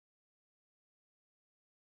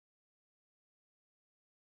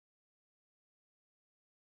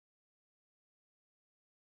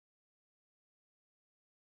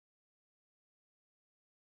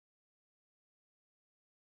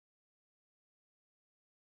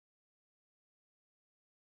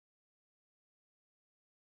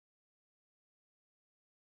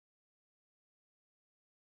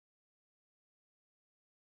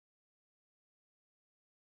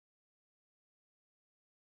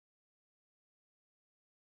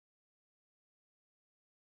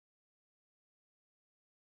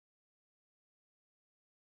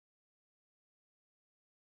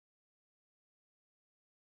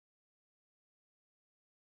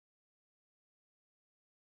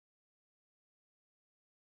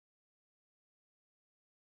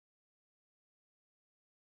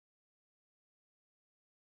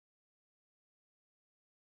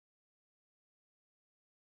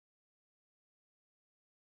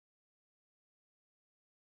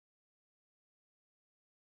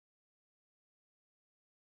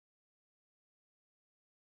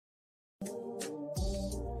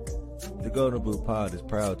Golden Boot Pod is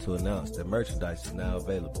proud to announce that merchandise is now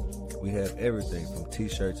available. We have everything from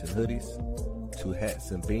t-shirts and hoodies, to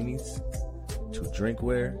hats and beanies, to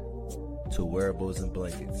drinkware, to wearables and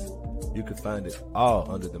blankets. You can find it all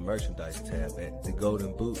under the merchandise tab at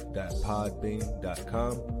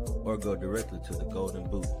thegoldenboot.podbean.com or go directly to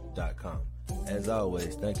thegoldenboot.com. As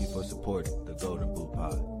always, thank you for supporting the Golden Boot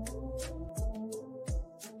Pod.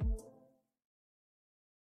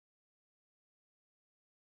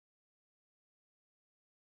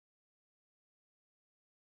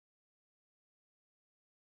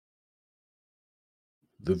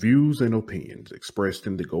 The views and opinions expressed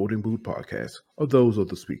in the Golden Boot podcast are those of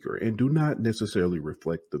the speaker and do not necessarily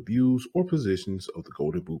reflect the views or positions of the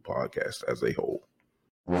Golden Boot podcast as a whole.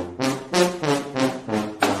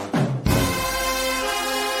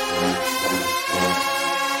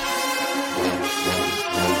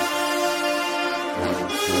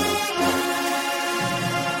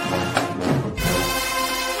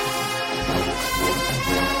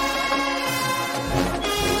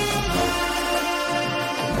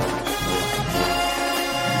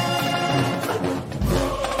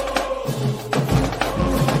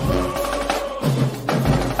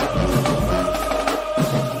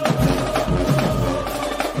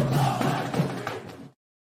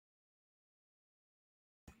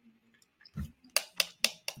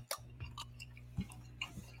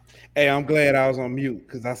 Hey, I'm glad I was on mute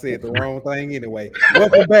because I said the wrong thing anyway.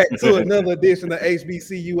 Welcome back to another edition of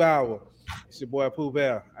HBCU Hour. It's your boy Pooh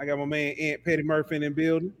Bell. I got my man Aunt Petty Murphy in the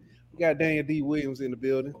building. We got Daniel D. Williams in the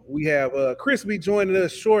building. We have Chris be joining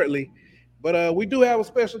us shortly, but we do have a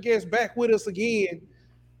special guest back with us again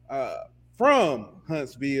from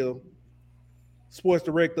Huntsville, sports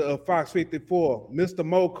director of Fox 54, Mr.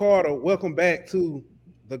 Mo Carter. Welcome back to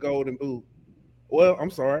the Golden Boot. Well,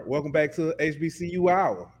 I'm sorry. Welcome back to HBCU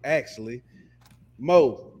Hour, actually.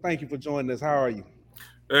 Mo, thank you for joining us. How are you?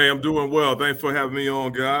 Hey, I'm doing well. Thanks for having me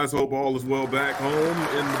on, guys. Hope all is well back home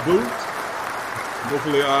in the boot.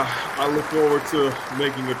 Hopefully, I look forward to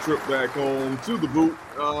making a trip back home to the boot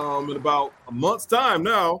in about a month's time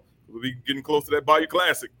now. We'll be getting close to that Bayou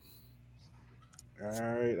Classic. All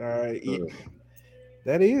right.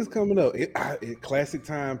 That is coming up. Classic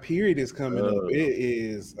time period is coming up. It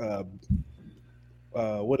is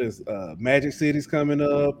what is Magic City's coming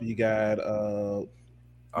up? You got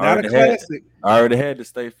not a classic. I already had the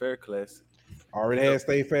State Fair Classic. Already had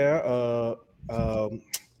State Fair.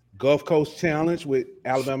 Gulf Coast Challenge with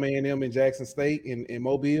Alabama A&M and Jackson State and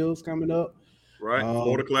Mobile's coming up. Right.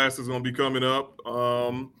 Florida Class is going to be coming up.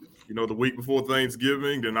 The week before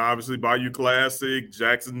Thanksgiving. Then obviously Bayou Classic,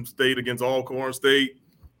 Jackson State against Alcorn State.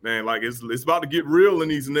 Man, like it's about to get real in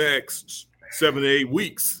these next 7 to 8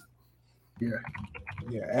 weeks. Yeah.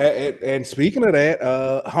 And speaking of that,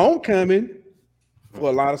 homecoming for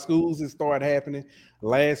a lot of schools it started happening.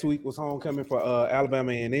 Last week was homecoming for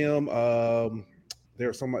Alabama A&M. There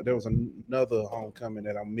was another homecoming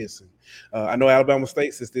that I'm missing. I know Alabama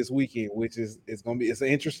State is this weekend, which it's an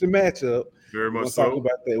interesting matchup. Very much so.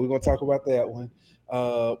 We're gonna talk about that one.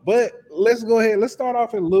 But let's go ahead. Let's start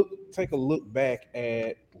off and take a look back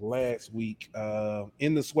at last week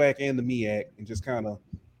in the SWAC and the MEAC, and just kind of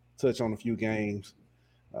touch on a few games.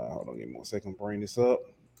 Hold on, give me 1 second. Bring this up.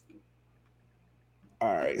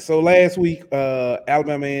 All right. So last week,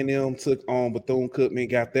 Alabama A&M took on Bethune-Cookman,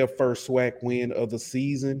 got their first SWAC win of the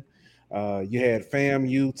season. You had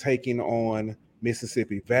FAMU taking on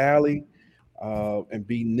Mississippi Valley and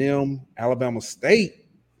beating them. Alabama State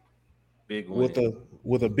with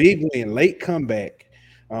a big win, late comeback,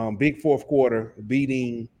 big fourth quarter,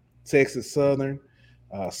 beating Texas Southern.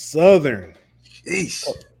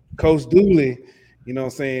 Coach Dooley, you know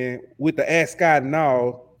what I'm saying, with the ascot and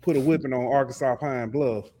all, put a whipping on Arkansas Pine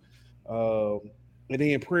Bluff. And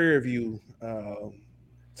then Prairie View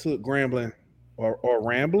took Grambling or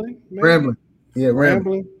Rambling? Maybe? Rambling. Yeah,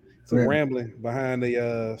 Rambling. So Rambling behind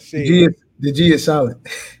the shed. The G is solid.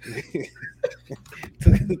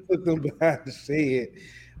 took them behind the shed.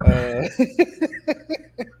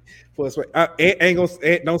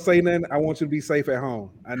 Don't say nothing. I want you to be safe at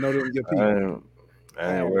home. I know them your people.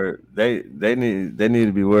 I ain't worried. They need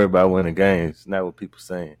to be worried about winning games, not what people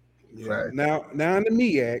saying. Yeah. Right. Now in the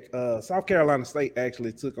MEAC, South Carolina State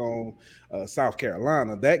actually took on South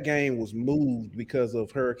Carolina. That game was moved because of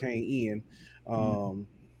Hurricane Ian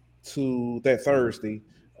to that Thursday.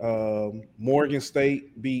 Morgan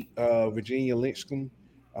State beat Virginia Lynchburg.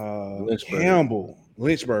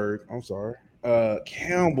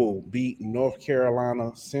 Campbell beat North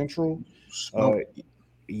Carolina Central.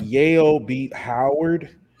 Yale beat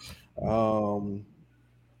Howard.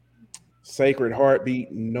 Sacred Heart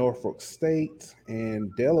beat Norfolk State,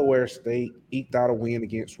 and Delaware State eked out a win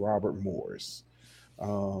against Robert Morris.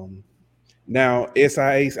 Now,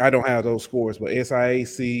 SIAC, I don't have those scores, but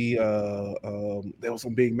SIAC, there was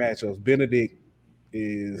some big matchups. Benedict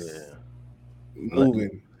is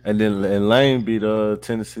moving. And then Lane beat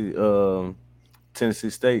Tennessee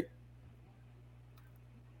State.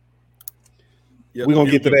 Yep, We're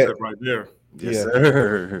gonna get to that right there. Yes,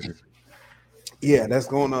 sir. Yeah, that's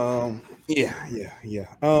going on. Yeah.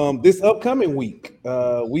 This upcoming week,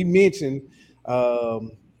 we mentioned a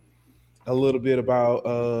little bit about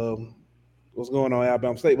what's going on at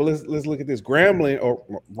Alabama State. But let's look at this. Rambling.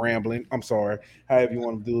 I'm sorry, however you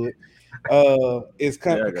want to do it. It's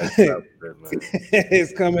coming.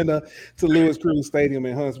 It's coming to Louis Crews Stadium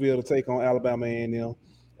in Huntsville to take on Alabama A&M.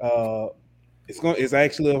 It's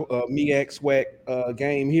actually a MEAC SWAC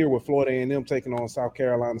game here with Florida A&M taking on South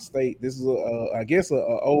Carolina State. This is I guess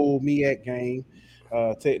a old MEAC game,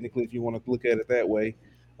 technically, if you want to look at it that way.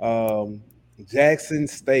 Jackson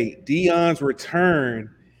State, Deion's return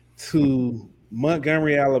to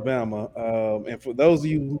Montgomery, Alabama. And for those of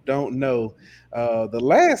you who don't know, the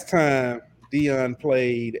last time Deion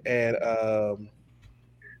played at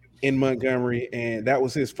in Montgomery, and that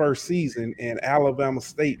was his first season, and Alabama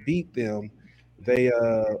State beat them. They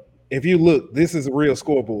if you look, this is a real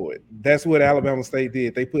scoreboard. That's what Alabama State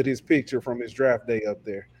did. They put his picture from his draft day up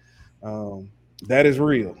there. That is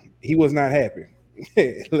real. He was not happy.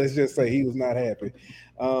 Let's just say he was not happy.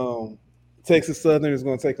 Texas Southern is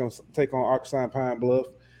going to take on Arkansas and Pine Bluff.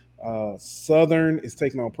 Southern is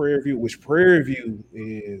taking on Prairie View, which Prairie View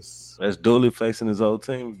is that's Dooley facing his old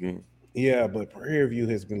team again. Yeah, but Prairie View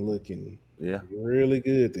has been looking really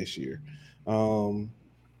good this year.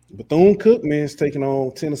 Bethune-Cookman is taking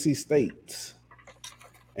on Tennessee State,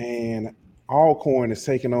 and Alcorn is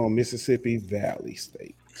taking on Mississippi Valley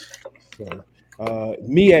State. So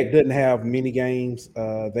MEAC doesn't have many games.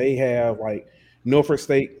 They have like Norfolk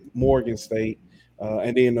State, Morgan State,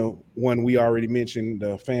 and then the one we already mentioned,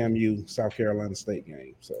 the FAMU South Carolina State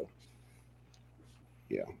game. So,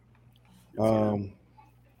 yeah.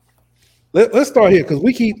 Let's start here because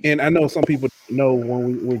we keep, and I know some people know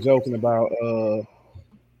when we're joking about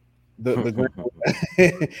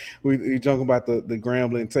we're joking about the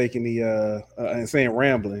Grambling taking the and saying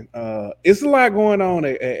rambling. It's a lot going on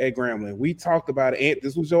at Grambling. We talked about it.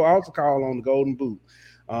 This was your altar call on the Golden Boot.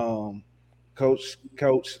 Coach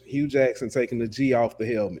Hugh Jackson taking the G off the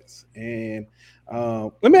helmets. And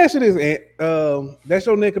let me ask you this, Ant. That's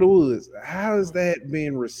your neck of the woods. How has that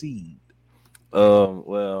been received?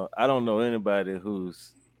 Well, I don't know anybody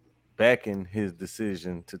who's backing his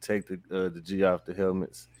decision to take the G off the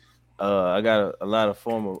helmets. I got a lot of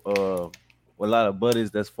buddies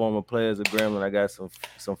that's former players at Grambling. I got some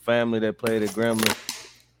family that played at Grambling,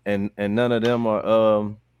 and none of them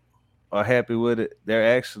are happy with it.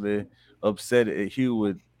 They're actually upset at Hugh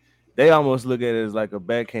with. They almost look at it as like a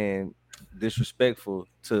backhand disrespectful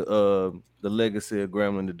to the legacy of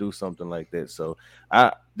Grambling to do something like that. So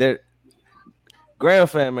Graham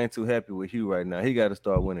fam ain't too happy with Hugh right now. He got to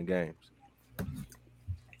start winning games.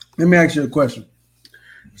 Let me ask you a question.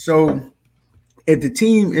 So, if the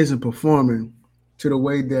team isn't performing to the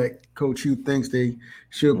way that Coach Hugh thinks they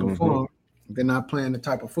should perform, they're not playing the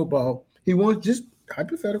type of football he wants. Just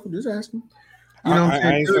hypothetical, just asking. You know what I'm saying?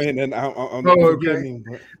 I ain't saying that. I'm okay.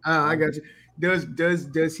 I got you.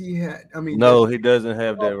 Does he have? I mean, no, he doesn't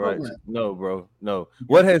have that right. No, bro. No.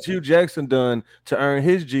 What has Hugh Jackson done to earn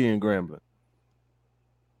his G in Grambling?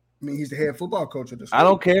 I mean, he's the head football coach of the school. I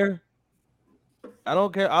don't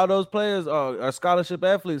care. All those players are scholarship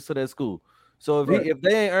athletes to that school. So if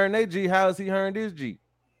they ain't earned their G, how has he earned his G?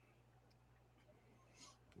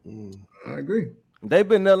 I agree. They've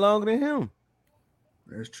been there longer than him.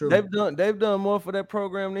 That's true. They've done more for that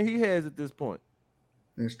program than he has at this point.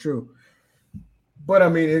 That's true. But I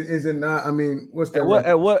mean, is it not? I mean, what's that?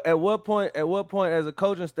 At what point as a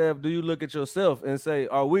coaching staff do you look at yourself and say,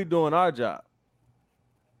 "Are we doing our job?"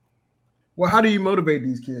 Well, how do you motivate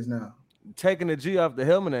these kids now? Taking the G off the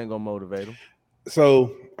helmet ain't gonna motivate them.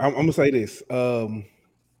 So I'm gonna say this: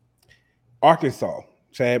 Arkansas,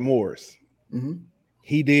 Chad Morris,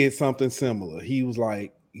 he did something similar. He was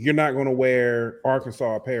like, "You're not gonna wear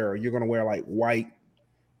Arkansas apparel. You're gonna wear like white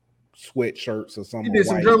sweatshirts or something." He did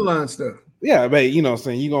some drumline stuff. Yeah, but you know what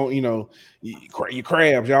I'm saying, you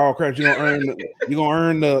crabs, y'all crabs, you're gonna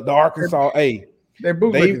earn the Arkansas A. They're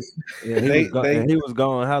bootleggers. He was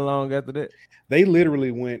gone how long after that? They literally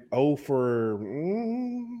went 0 for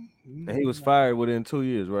and he was fired within 2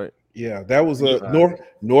 years, right? Yeah, that was Yeah.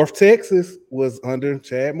 North Texas was under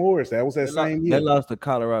Chad Morris. That was that same year. They lost to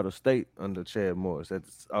Colorado State under Chad Morris.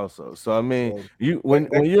 That's also so. I mean, So you when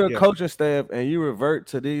that- you're a yeah. coaching staff and you revert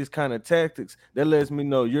to these kind of tactics, that lets me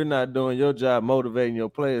know you're not doing your job motivating your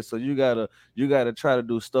players. So you gotta try to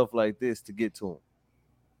do stuff like this to get to them.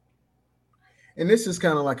 And this is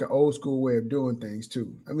kind of like an old school way of doing things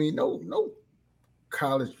too. I mean, no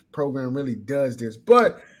college program really does this,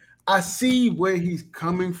 but I see where he's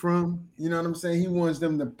coming from. You know what I'm saying? He wants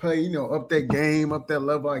them to play, up that game, up that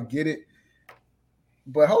level. I get it.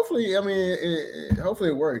 But hopefully, I mean,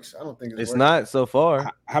 hopefully it works. I don't think It's working. not so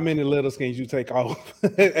far. How many letters can you take off?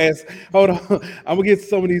 Hold on, I'm gonna get to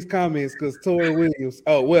some of these comments because Tori Williams.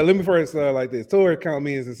 Oh well, let me first start like this. Tori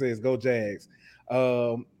comments and says, "Go Jags,"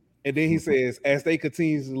 and then he says, "As they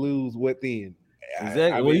continue to lose, what then?"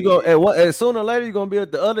 Exactly. When you go at sooner or later, you're gonna be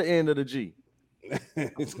at the other end of the G.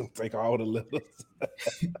 It's gonna take all the letters.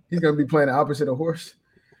 He's gonna be playing the opposite of horse.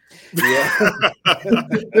 Yeah.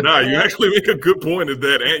 No, you actually make a good point of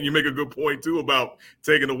that, and you make a good point too about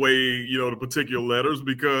taking away, the particular letters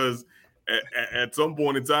because at some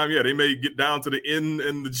point in time, they may get down to the N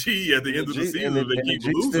and the G at the end of the season. And they keep the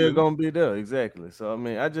G losing. still gonna be there, exactly. So I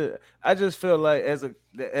mean, I just feel like as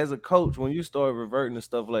a coach, when you start reverting to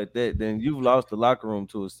stuff like that, then you've lost the locker room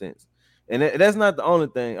to a sense. And that's not the only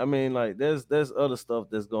thing. I mean, like there's other stuff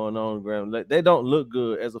that's going on, Graham. Like, they don't look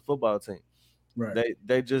good as a football team. Right.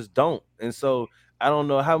 They just don't. And so I don't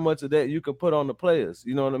know how much of that you can put on the players.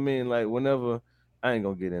 You know what I mean? Like whenever I ain't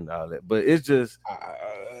gonna get into all that, but it's just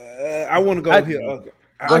I want to go here. Okay.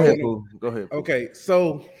 Go ahead, Pooh. Go ahead. Pooh. Okay,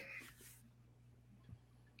 so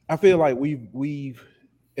I feel like we've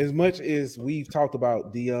as much as we've talked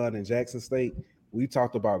about Dion and Jackson State, we've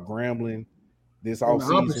talked about Grambling this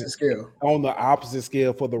offseason on the opposite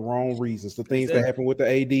scale for the wrong reasons. The things that happened with the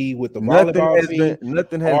AD, with the volleyball team,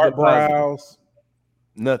 nothing has Art been positive. Browse.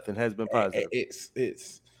 Nothing has been positive.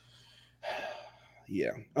 It's yeah.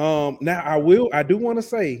 Now I do want to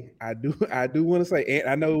say, and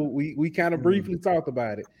I know we kind of briefly talked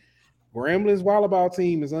about it. Grambling's volleyball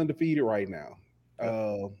team is undefeated right now.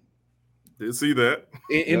 Did see that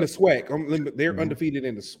in the SWAC. They're undefeated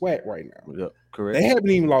in the SWAC right now. Yep, correct. They haven't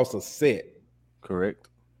even lost a set. Correct.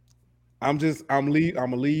 I'm gonna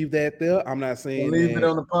leave that there. I'm not saying leave it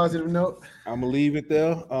on a positive note. I'm gonna leave it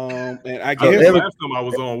there. And I guess guess last time I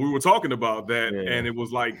was on, we were talking about that, and it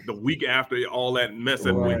was like the week after all that mess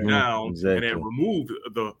that went down, and had removed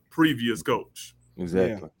the previous coach.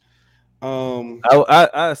 Exactly. Yeah.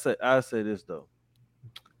 I say this though.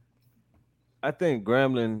 I think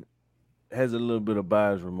Grambling has a little bit of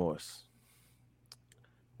buyer's remorse.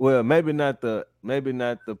 Well, maybe not the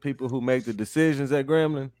people who make the decisions at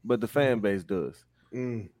Grambling, but the fan base does.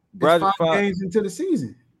 It's 5 games into the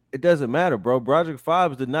season. It doesn't matter, bro. Broderick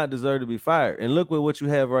Fobbs did not deserve to be fired. And look at what you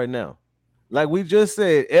have right now. Like we just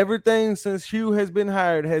said, everything since Hugh has been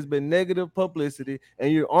hired has been negative publicity,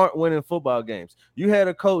 and you aren't winning football games. You had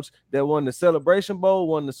a coach that won the Celebration Bowl,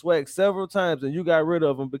 won the SWAC several times, and you got rid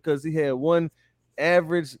of him because he had one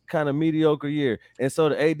average kind of mediocre year, and so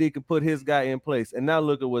the AD could put his guy in place. And now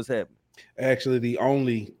look at what's happening. Actually, the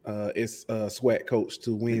only SWAC coach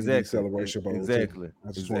to win the Celebration Bowl. Exactly.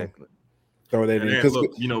 I just want to throw that in.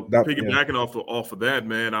 Look, piggybacking off of that,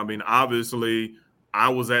 man. I mean, obviously, I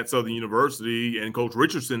was at Southern University and Coach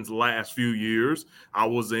Richardson's last few years. I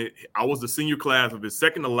was the senior class of his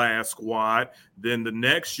second to last squad. Then the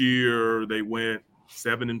next year they went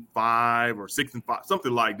 7-5 or 6-5,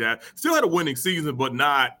 something like that. Still had a winning season, but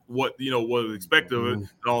not what was expected of it. And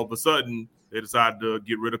all of a sudden, they decided to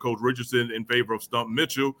get rid of Coach Richardson in favor of Stump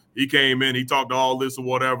Mitchell. He came in, he talked all this or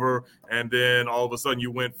whatever, and then all of a sudden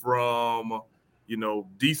you went from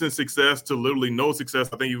decent success to literally no success.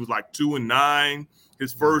 I think he was like 2-9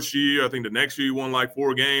 his first year. I think the next year he won like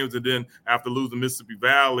 4 games, and then after losing Mississippi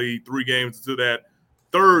Valley 3 games into that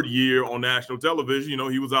third year on national television,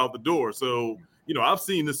 he was out the door. So I've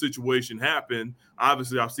seen this situation happen.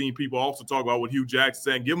 Obviously, I've seen people also talk about what Hugh Jackson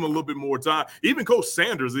saying, give him a little bit more time. Even Coach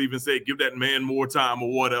Sanders even said, give that man more time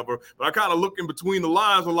or whatever. But I kind of look in between the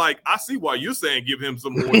lines and like, I see why you're saying give him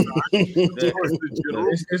some more time.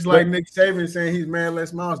 It's like Nick Saban saying he's mad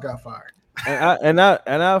Les Miles got fired. And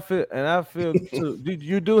I feel too,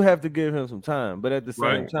 you do have to give him some time, but at the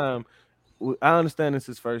same time, I understand it's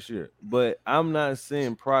his first year, but I'm not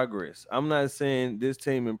seeing progress. I'm not seeing this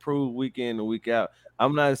team improve week in and week out.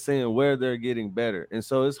 I'm not seeing where they're getting better. And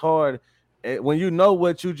so it's hard when you know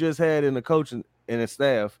what you just had in the coaching and the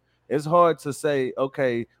staff. It's hard to say,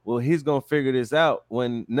 okay, well, he's going to figure this out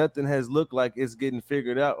when nothing has looked like it's getting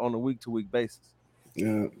figured out on a week-to-week basis.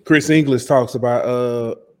 Chris English talks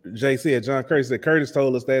about Jay said, John Curtis said, Curtis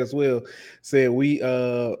told us that as well. Said we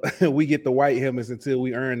we get the white helmets until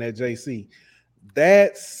we earn that JC.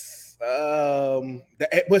 That's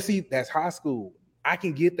but see, that's high school. I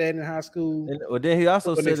can get that in high school. Well, then he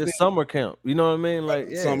also said it's summer camp. You know what I mean?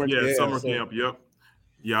 Like summer camp. Yep.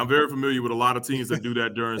 Yeah, I'm very familiar with a lot of teams that do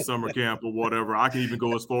that during summer camp or whatever. I can even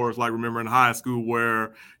go as far as like remember in high school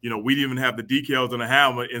where, we didn't even have the decals on the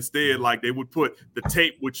helmet. Instead, like they would put the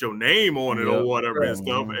tape with your name on it or whatever and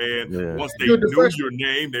stuff. And once they knew your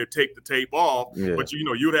name, they'd take the tape off. Yeah. But,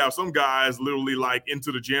 you'd have some guys literally like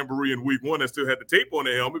into the jamboree in week 1 that still had the tape on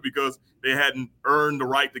their helmet because they hadn't earned the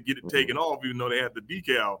right to get it taken off, even though they had the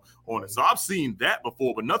decal on it. So I've seen that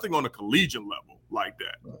before, but nothing on a collegiate level like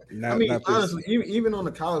that. Honestly, even on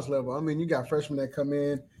the college level, you got freshmen that come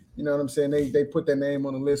in, you know what I'm saying? They put their name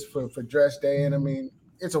on the list for dress day, and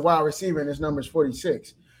it's a wide receiver and his number is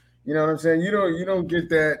 46. You know what I'm saying? You don't get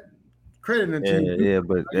that credit until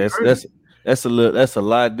but that's a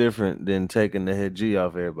lot different than taking the head G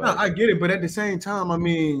off everybody. No, I get it, but at the same time,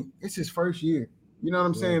 it's his first year. You know what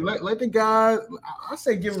I'm saying? Let the guy. I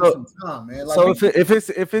say give him some time, man. Like, so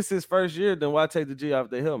if it's his first year, then why take the G off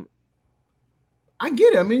the helmet? I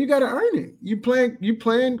get it. You got to earn it. You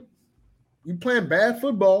playing bad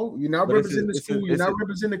football. You're not representing the school. You're not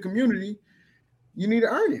representing the community. You need to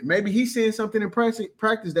earn it. Maybe he's seeing something in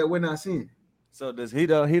practice that we're not seeing. So does he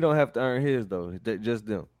don't have to earn his though? Just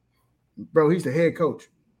them. Bro, he's the head coach.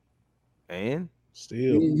 And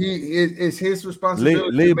still, it's his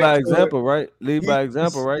responsibility. Lead by example, right? Lead by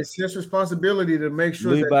example, right? It's his responsibility to make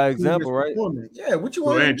sure. Lead by example, right? Yeah. What you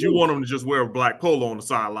want? And you want them to just wear a black polo on the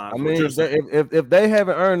sideline? If they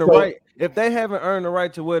haven't earned the right, if they haven't earned the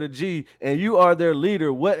right to wear the G, and you are their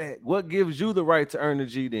leader, what gives you the right to earn the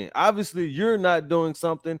G? Then obviously you're not doing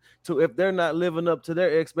something if they're not living up to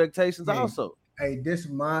their expectations. Also, hey, this is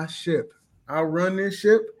my ship. I run this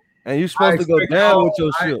ship. And you're supposed to go down with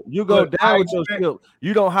your ship. You go down with your ship.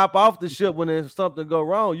 You don't hop off the ship when there's something go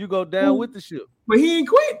wrong. You go down with the ship. But he ain't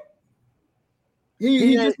quit.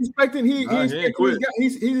 He's just expecting.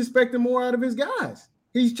 He's expecting more out of his guys.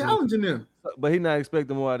 He's challenging them. But he's not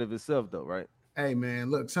expecting more out of himself, though, right? Hey,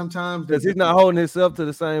 man, look. Sometimes because he's not holding himself to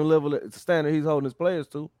the same level standard he's holding his players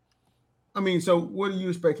to. So what do you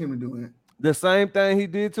expect him to do, man? The same thing he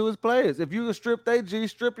did to his players. If you can strip their G,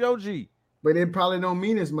 strip your G. But it probably don't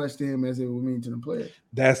mean as much to him as it would mean to the players.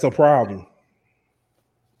 That's the problem.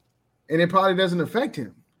 And it probably doesn't affect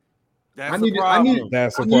him. That's the problem.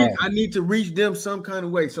 I need to reach them some kind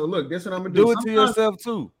of way. So look, that's what I'm gonna do. Do it to yourself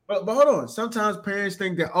too. But hold on. Sometimes parents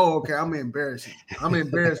think that, okay, I'm embarrassing. I'm gonna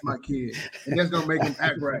embarrass my kid, and that's gonna make him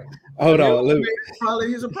act right. Hold on. It's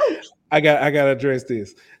probably his approach. I gotta address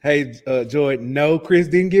this. Hey, Jordan. No, Chris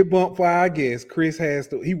didn't get bumped for our guest. Chris has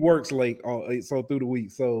to. He works late so through the week.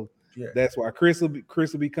 So. Yeah. That's why Chris will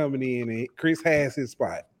be coming in, and Chris has his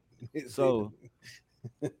spot. So,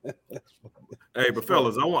 hey, but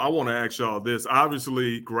fellas, I want to ask y'all this.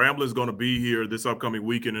 Obviously, Grambling's going to be here this upcoming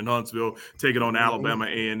weekend in Huntsville, taking on Alabama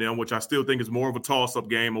A&M, which I still think is more of a toss-up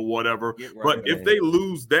game or whatever. But if they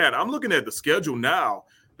lose that, I'm looking at the schedule now.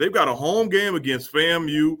 They've got a home game against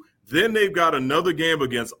FAMU. Then they've got another game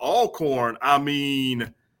against Alcorn.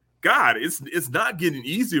 God, it's not getting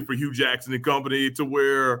easier for Hugh Jackson and company to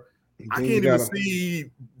where I can't even see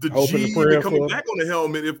the G coming back on the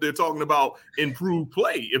helmet if they're talking about improved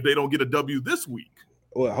play if they don't get a W this week.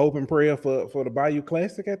 Well, hope and prayer for the Bayou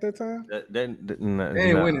Classic at that time. They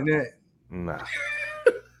ain't winning that. Nah.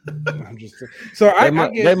 I'm just saying. So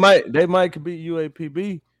they might beat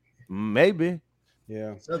UAPB, maybe.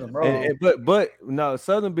 Yeah, Southern but no,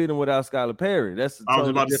 Southern beat them without Skylar Perry. I was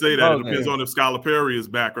about to say that. It depends on if Skylar Perry is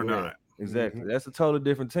back or not. Exactly. That's a totally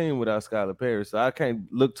different team without Skylar Perry. So I can't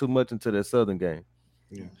look too much into that Southern game.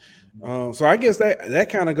 Yeah. So I guess that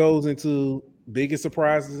kind of goes into biggest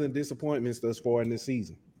surprises and disappointments thus far in this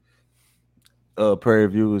season. Prairie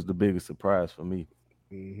View is the biggest surprise for me.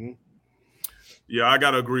 Mm-hmm. Yeah, I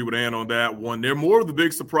got to agree with Ann on that one. They're more of the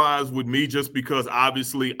big surprise with me just because,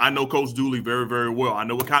 obviously, I know Coach Dooley very, very well. I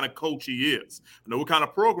know what kind of coach he is. I know what kind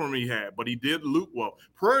of program he had, but he did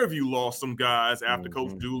Prairie View lost some guys after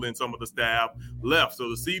Coach Dooley and some of the staff left. So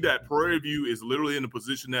to see that Prairie View is literally in the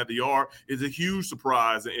position that they are is a huge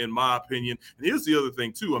surprise, in my opinion. And here's the other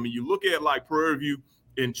thing, too. You look at, Prairie View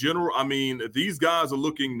in general, these guys are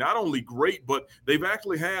looking not only great, but they've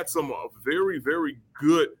actually had some very, very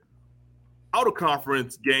good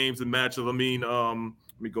out-of-conference games and matchups. Let me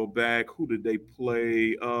go back. Who did they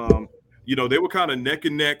play? They were kind of neck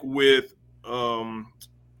and neck with I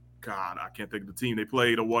can't think of the team they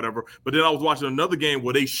played or whatever. But then I was watching another game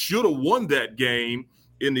where they should have won that game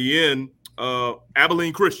in the end.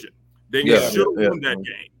 Abilene Christian. They should have won that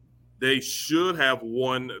game. they should have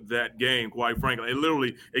won that game, quite frankly.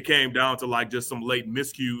 It came down to like just some late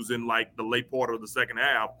miscues in like the late part of the second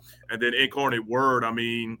half. And then Incarnate Word, I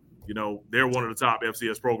mean, you know, they're one of the top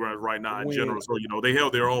FCS programs right now in general. So, you know, they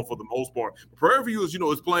held their own for the most part. Prairie View is, you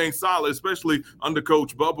know, is playing solid, especially under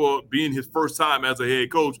Coach Bubba being his first time as a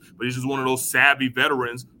head coach. But he's just one of those savvy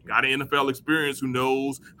veterans, got an NFL experience, who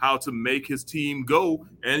knows how to make his team go.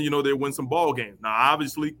 And, you know, they win some ball games. Now,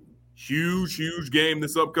 obviously, huge game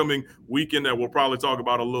this upcoming weekend that we'll probably talk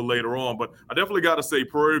about a little later on. But I definitely got to say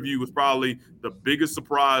Prairie View was probably the biggest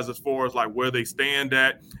surprise as far as like where they stand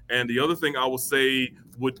at. And the other thing I would say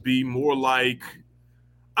would be more like,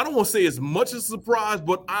 I don't want to say as much as a surprise,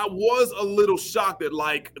 but I was a little shocked at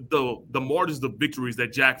like the margins of victories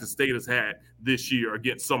that Jackson State has had this year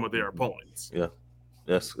against some of their opponents. Yeah,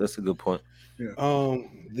 that's a good point. Yeah.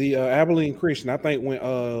 The Abilene Christian, I think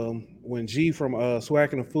when G from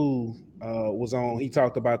Swacking the Food was on, he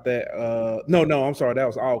talked about that. No, I'm sorry, that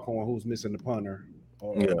was Alcorn who's missing the punter.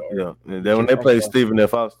 Yeah. Then when they played Stephen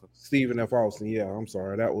F. Austin. Yeah, I'm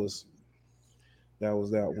sorry, that was that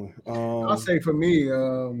one. I'll say for me,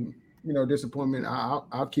 you know, disappointment.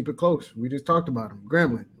 I'll keep it close. We just talked about him,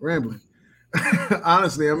 rambling.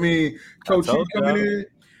 Honestly, I mean, Coach Hugh coming in.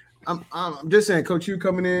 I'm just saying, Coach Hugh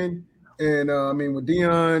coming in. And, I mean, with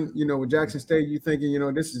Dion, you know, with Jackson State, you're thinking, you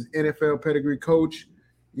know, this is NFL pedigree coach.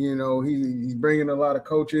 You know, he's bringing a lot of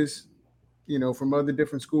coaches, you know, from other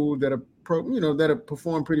different schools that are that have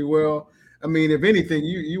performed pretty well. I mean, if anything,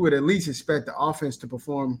 you would at least expect the offense to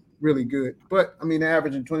perform really good. But, I mean, they're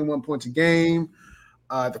averaging 21 points a game.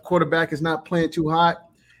 The quarterback is not playing too hot.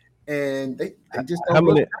 And they just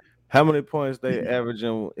don't How many points they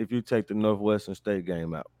averaging if you take the Northwestern State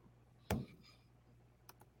game out?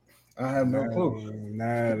 I have no clue.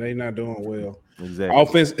 Nah, they not doing well. Exactly.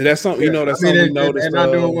 Offense, that's something, you know, that's something we noticed. They're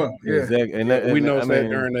not doing well. Yeah. Exactly. And we noticed that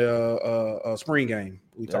during the spring game.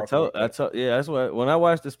 That's why when I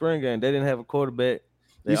watched the spring game, they didn't have a quarterback.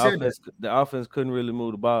 The offense couldn't really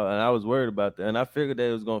move the ball, and I was worried about that. And I figured they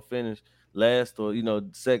was gonna finish last or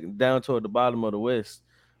second, down toward the bottom of the West.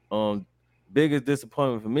 Biggest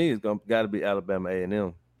disappointment for me is got to be Alabama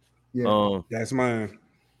A&M. Yeah, that's mine.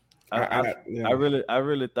 I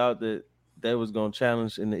really thought that they was gonna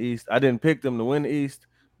challenge in the East. I didn't pick them to win the East,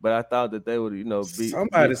 but I thought that they would, beat.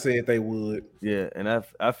 Somebody said they would. Yeah, and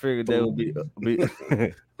I figured they would be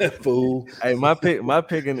fool. Hey, my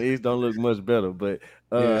pick in the East don't look much better, but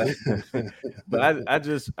but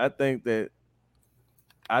I think that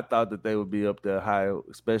I thought that they would be up there high,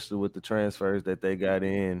 especially with the transfers that they got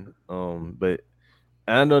in. But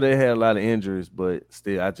I know they had a lot of injuries, but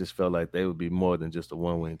still, I just felt like they would be more than just a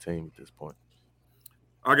one-win team at this point.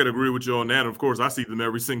 I got to agree with you on that. Of course, I see them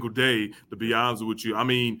every single day, to be honest with you. I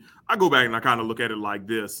mean, I go back and I kind of look at it like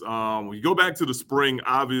this. When you go back to the spring,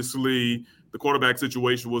 obviously the quarterback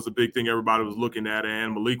situation was a big thing everybody was looking at.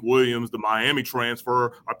 And Malik Williams, the Miami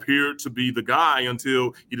transfer, appeared to be the guy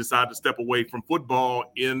until he decided to step away from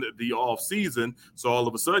football in the offseason. So all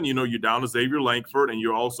of a sudden, you're down to Xavier Langford and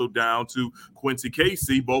you're also down to Quincy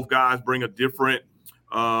Casey. Both guys bring a different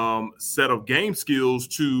set of game skills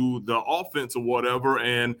to the offense or whatever,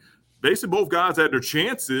 and basically both guys had their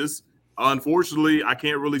chances. Unfortunately, I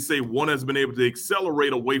can't really say one has been able to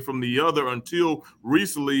accelerate away from the other until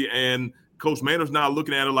recently, and Coach Maynard's now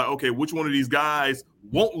looking at it like, okay, which one of these guys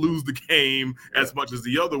won't lose the game as much as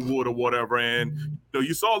the other would or whatever. And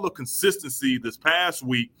you saw a little consistency this past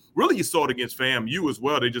week. Really, you saw it against FAMU as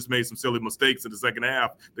well. They just made some silly mistakes in the second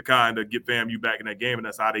half to kind of get FAMU back in that game, and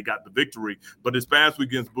that's how they got the victory. But this past week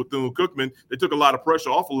against Bethune-Cookman, they took a lot of pressure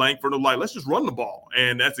off of Langford. They're like, let's just run the ball.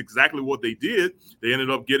 And that's exactly what they did. They ended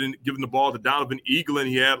up giving the ball to Donovan Eaglin.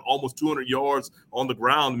 He had almost 200 yards on the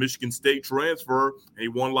ground, Michigan State transfer, and he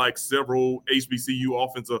won like several HBCU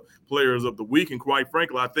offensive players of the week. And quite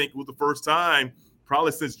frankly, I think it was the first time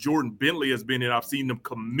probably since Jordan Bentley has been in, I've seen them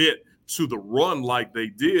commit to the run like they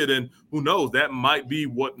did. And who knows, that might be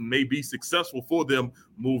what may be successful for them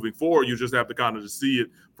moving forward. You just have to kind of just see it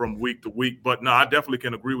from week to week. But no, I definitely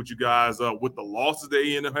can agree with you guys with the losses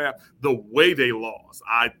they ended up having. The way they lost,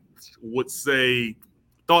 I would say,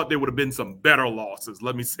 thought there would have been some better losses.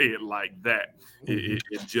 Let me say it like that in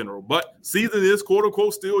general. But season is, quote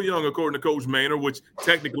unquote, still young, according to Coach Maynard, which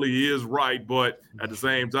technically is right. But at the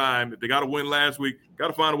same time, if they got a win last week, got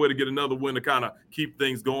to find a way to get another win to kind of keep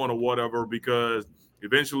things going or whatever, because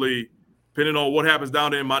eventually, depending on what happens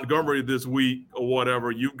down there in Montgomery this week or whatever,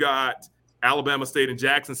 you got Alabama State and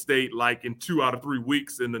Jackson State like in 2 out of 3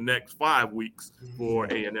 weeks in the next 5 weeks for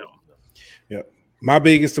A&M. Yep. My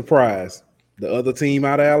biggest surprise, the other team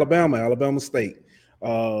out of Alabama State.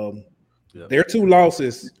 Their 2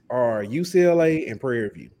 losses are UCLA and Prairie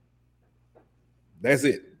View. That's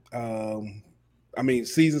it. I mean,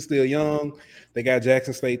 season's still young. They got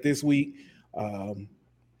Jackson State this week.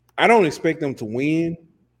 I don't expect them to win,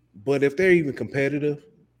 but if they're even competitive,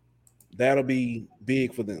 that'll be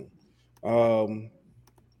big for them.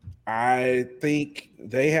 I think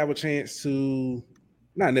they have a chance to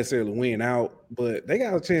not necessarily win out, but they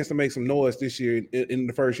got a chance to make some noise this year in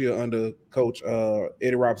the first year under Coach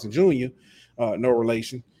Eddie Robinson Jr. No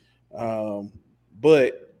relation,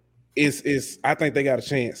 but it's. I think they got a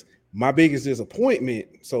chance. My biggest disappointment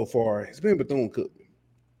so far has been Bethune-Cookman.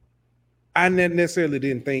 I necessarily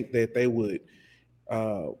didn't think that they would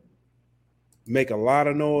make a lot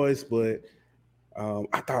of noise, but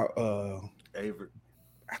I thought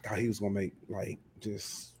he was gonna make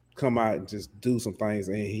just come out and just do some things,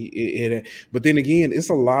 and but then again, it's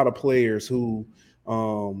a lot of players who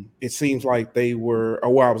it seems like they were,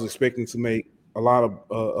 or I was expecting to make a lot of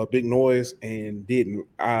a big noise and didn't,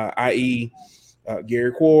 i.e.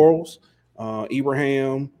 Gary Quarles,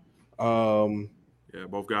 Ibrahim. Yeah,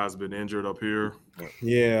 both guys have been injured up here.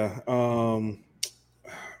 Yeah.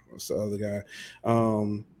 What's the other guy?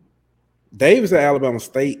 Davis at Alabama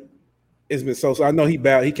State. It's been so I know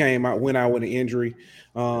he came out, went out with an injury.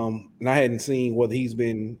 And I hadn't seen whether he's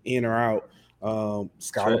been in or out.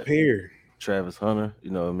 Skylar Perry. Travis Hunter, you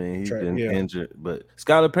know what I mean? He's been injured, but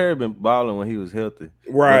Skylar Perry been balling when he was healthy.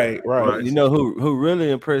 Right. You know who really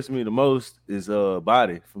impressed me the most is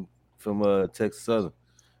Body from Texas Southern.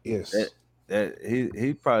 Yes. That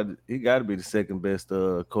he got to be the second best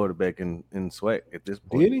quarterback in SWAC at this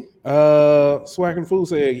point. Did he? Swag and Food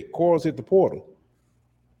said Quarles hit the portal.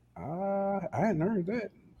 I hadn't heard that.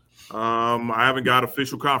 I haven't got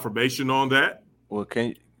official confirmation on that. Well,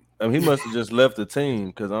 he must have just left the team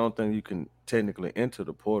because I don't think you can technically enter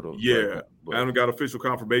the portal. Yeah, I haven't got official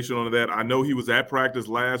confirmation on that. I know he was at practice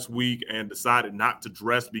last week and decided not to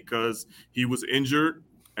dress because he was injured,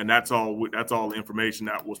 and that's all the information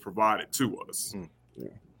that was provided to us. Yeah.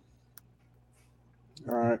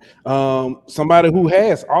 All right. Somebody who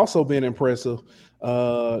has also been impressive,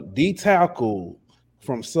 D tackle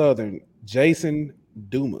from Southern, Jason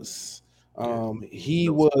Dumas. He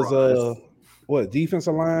was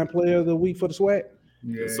defensive line player of the week for the SWAC?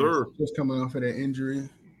 Yeah, yes, sir. Just coming off of that injury.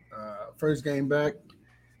 First game back,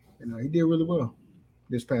 he did really well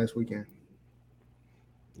this past weekend.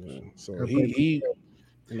 Yeah, so he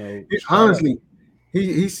honestly,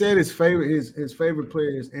 he said his favorite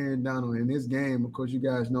player is Aaron Donald in his game. Of course, you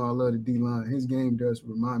guys know I love the D line. His game does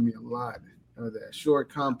remind me a lot of that short,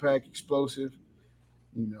 compact, explosive.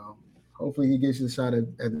 Hopefully he gets his shot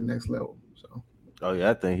at the next level. So. Oh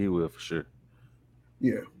yeah, I think he will for sure.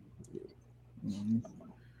 Yeah.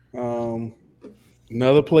 Mm-hmm.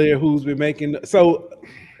 Another player who's been making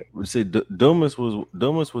see Dumas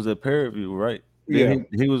was at Prairie View, right? Yeah,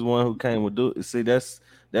 he was one who came with see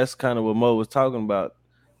that's kind of what Mo was talking about.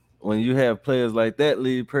 When you have players like that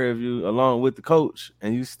lead Prairie View along with the coach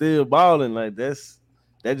and you still balling like that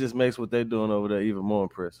just makes what they're doing over there even more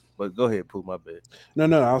impressive. But go ahead, Pooh, my bad.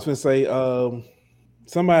 No, I was gonna say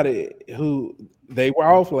somebody who they were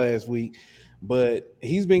off last week, but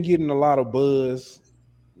he's been getting a lot of buzz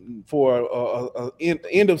for a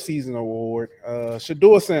end of season award.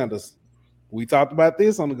 Shador Sanders. We talked about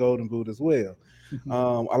this on the Golden Boot as well.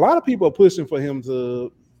 A lot of people are pushing for him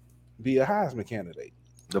to be a Heisman candidate.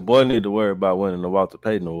 The boy need to worry about winning the Walter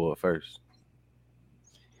Payton Award first.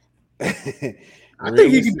 I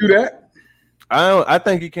think he can do that. I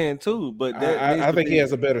think he can too, but I think he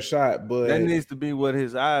has a better shot. But that needs to be what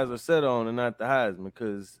his eyes are set on, and not the Heisman.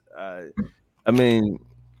 Because I mean,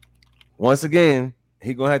 once again,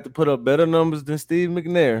 he's gonna have to put up better numbers than Steve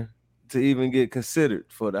McNair to even get considered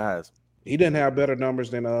for the Heisman. He didn't have better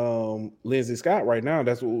numbers than Lindsey Scott right now.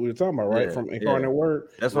 That's what we were talking about, right? Yeah, From Incarnate Word.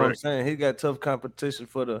 That's what I'm saying. He got tough competition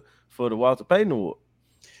for the Walter Payton Award.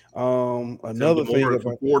 Another thing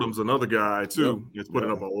about Fordham's another guy too. He's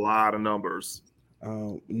putting up a lot of numbers.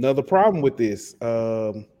 Another problem with this,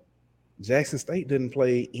 Jackson State didn't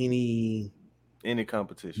play any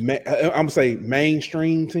competition. I'm gonna say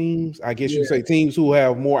mainstream teams. I guess you say teams who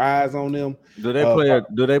have more eyes on them. Do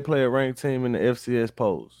they play a ranked team in the FCS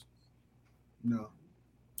polls? No,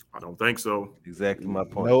 I don't think so. Exactly my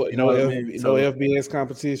point. No FBS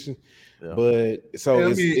competition. Yeah. But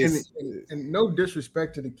so and no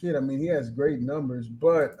disrespect to the kid. I mean, he has great numbers,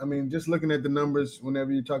 but I mean, just looking at the numbers,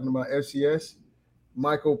 whenever you're talking about FCS,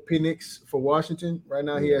 Michael Penix for Washington right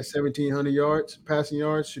now, he has 1,700 yards passing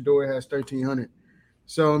yards. Shador has 1,300.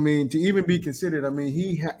 So I mean, to even be considered, I mean,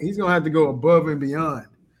 he's gonna have to go above and beyond.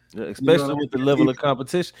 Yeah, especially with the level of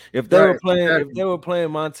competition. If they were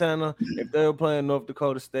playing Montana, if they were playing North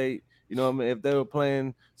Dakota State, You know what I mean? If they were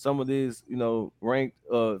playing some of these, ranked,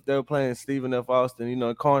 if they were playing Stephen F.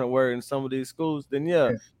 Austin, Corner Word in some of these schools, then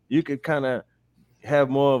yeah. You could kind of have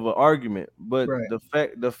more of an argument. But the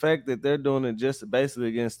fact that they're doing it just basically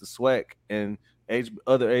against the SWAC and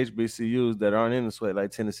other HBCUs that aren't in the SWAC,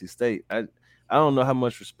 like Tennessee State, I don't know how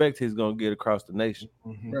much respect he's gonna get across the nation.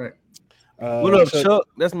 Right. What up, Chuck?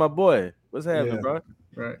 That's my boy. What's happening, bro?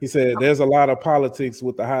 Right. He said there's a lot of politics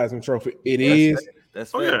with the Heisman Trophy.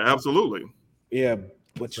 That's yeah, absolutely. Yeah,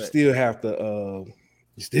 but you still have to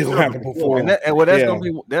have to perform.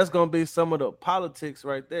 That's gonna be some of the politics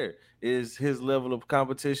right there. Is his level of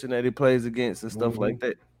competition that he plays against and stuff like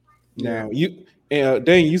that. Now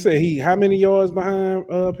Dane, you said how many yards behind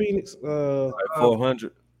Phoenix?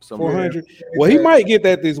 400. 400. Well, he might get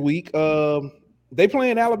that this week. They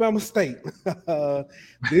playing Alabama State.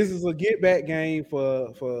 This is a get back game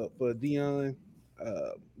for Deion.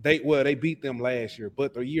 They beat them last year,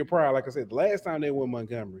 but the year prior, like I said, the last time they won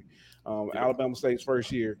Montgomery, Alabama State's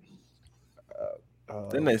first year.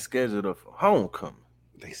 Then they scheduled up for homecoming.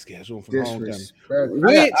 They scheduled for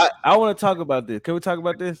homecoming. I want to talk about this. Can we talk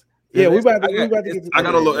about this? Yeah, we about to get to I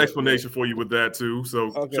got a little explanation for you with that too.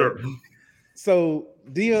 So sure. So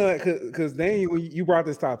Deion, because Daniel, when you brought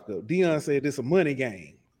this topic up, Deion said it's a money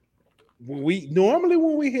game. When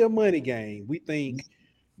we hear money game, we think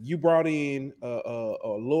you brought in a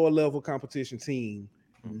lower level competition team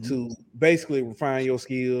to basically refine your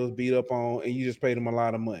skills, beat up on, and you just pay them a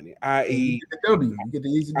lot of money. I.e., you get the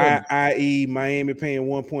easy W. I.e., Miami paying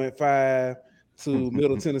 1.5 to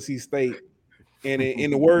Middle Tennessee State, and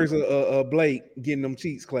in the words of Blake, getting them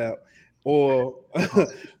cheeks clapped, or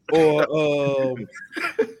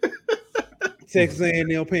Texas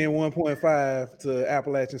A&M paying 1.5 to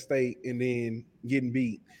Appalachian State and then getting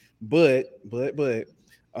beat. But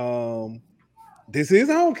this is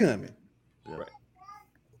homecoming. Right.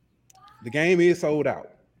 The game is sold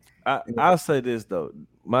out. I'll say this though.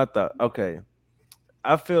 My thought, okay.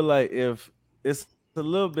 I feel like if it's a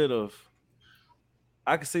little bit of,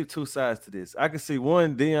 I can see two sides to this. I can see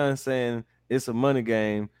one, Deion saying it's a money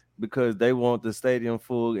game because they want the stadium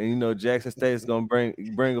full, and Jackson State is gonna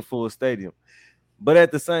bring a full stadium. But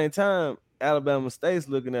at the same time, Alabama State's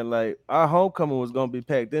looking at like our homecoming was gonna be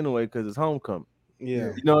packed anyway because it's homecoming.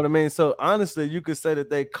 Yeah, you know what I mean. So honestly, you could say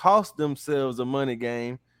that they cost themselves a money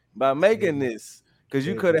game by making this, because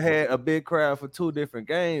you could have had a big crowd for two different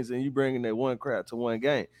games, and you bringing that one crowd to one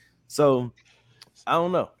game. So I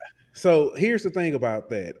don't know. So here's the thing about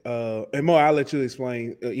that, and more, I'll let you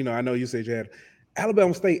explain. I know you said you had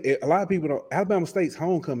Alabama State. A lot of people don't. Alabama State's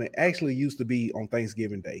homecoming actually used to be on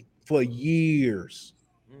Thanksgiving Day for years.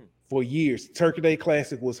 For years, Turkey Day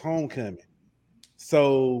Classic was homecoming.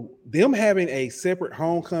 So them having a separate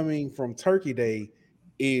homecoming from Turkey Day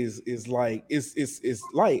is like it's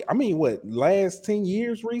like, I mean, what, last 10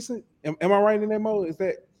 years recent? Am I right in that mode? Is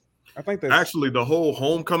that? I think that's actually the whole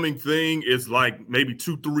homecoming thing is like maybe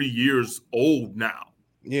 2-3 years old now.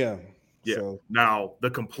 Yeah. So now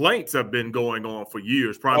the complaints have been going on for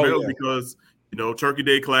years, primarily because Turkey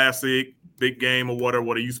Day Classic, big game or whatever.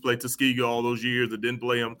 What they used to play Tuskegee all those years, that didn't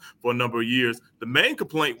play them for a number of years. The main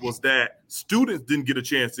complaint was that students didn't get a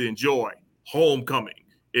chance to enjoy homecoming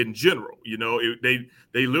in general.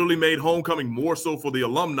 They literally made homecoming more so for the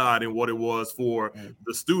alumni than what it was for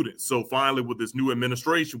the students. So finally, with this new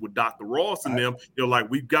administration, with Dr. Ross and them, they're like,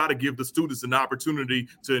 we've got to give the students an opportunity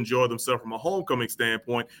to enjoy themselves from a homecoming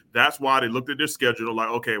standpoint. That's why they looked at their schedule. They're like,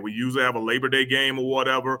 okay, we usually have a Labor Day game or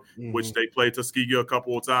whatever, which they played Tuskegee a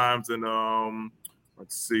couple of times, and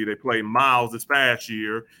let's see, they played Miles this past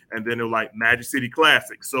year, and then they're like Magic City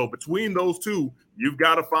Classic. So between those two, you've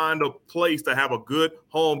got to find a place to have a good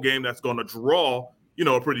home game that's going to draw,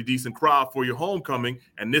 a pretty decent crowd for your homecoming.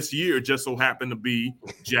 And this year just so happened to be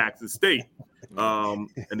Jackson State. And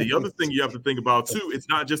the other thing you have to think about too, it's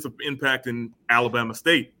not just impacting Alabama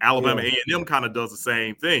State. Alabama A&M kind of does the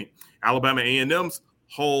same thing. Alabama A&M's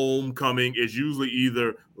homecoming is usually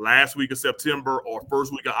either last week of September or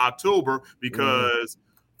first week of October, because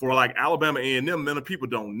for like Alabama A&M, many people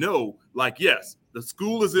don't know, like, yes, the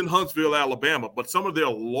school is in Huntsville, Alabama, but some of their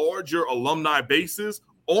larger alumni bases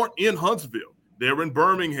aren't in Huntsville. They're in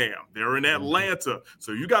Birmingham. They're in Atlanta.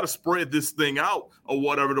 So you got to spread this thing out or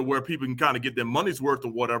whatever to where people can kind of get their money's worth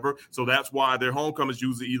or whatever. So that's why their homecoming is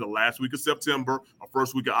usually either last week of September or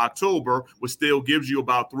first week of October, which still gives you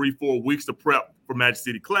about 3-4 weeks to prep for Magic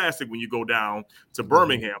City Classic when you go down to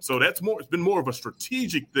Birmingham. So it's been more of a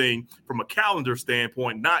strategic thing from a calendar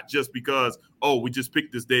standpoint, not just because, we just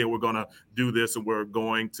picked this day and we're going to do this and we're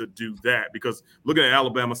going to do that. Because looking at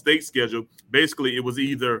Alabama State's schedule, basically it was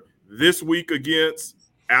either this week against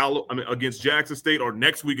against Jackson State or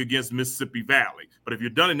next week against Mississippi Valley. But if you're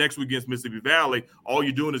done it next week against Mississippi Valley, all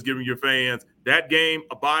you're doing is giving your fans that game,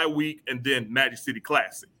 a bye week, and then Magic City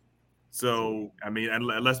Classic. So, I mean, and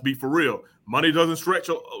let's be for real. Money doesn't stretch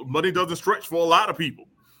for a lot of people.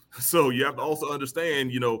 So you have to also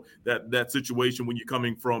understand, that situation when you're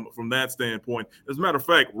coming from that standpoint. As a matter of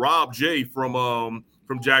fact, Rob J from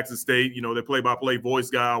Jackson State, the play-by-play voice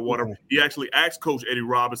guy or whatever, he actually asked Coach Eddie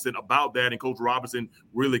Robinson about that, and Coach Robinson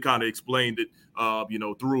really kind of explained it,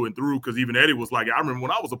 through and through, because even Eddie was like, I remember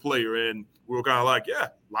when I was a player, and we were kind of like, yeah,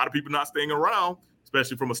 a lot of people not staying around,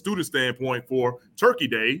 especially from a student standpoint for Turkey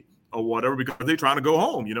Day or whatever, because they're trying to go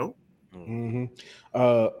home, Mm-hmm.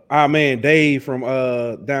 Our man Dave from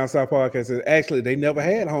Down South Podcast says actually they never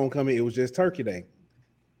had homecoming. It was just Turkey Day.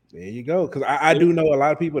 There you go. Because I do know a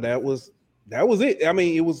lot of people that was it. I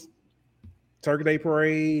mean, it was Turkey Day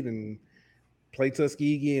parade and play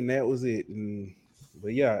Tuskegee, and that was it.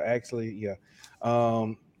 But yeah, actually, yeah.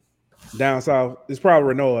 Down South, it's probably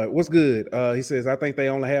Renault. What's good? He says I think they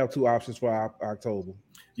only have 2 options for October.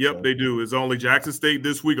 Yep, So. they do. It's only Jackson State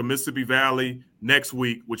this week or Mississippi Valley next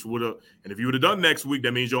week, which would have, and if you would have done next week,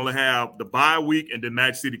 that means you only have the bye week and then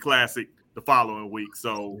Magic City Classic the following week.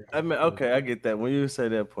 So I mean, okay, I get that. When you say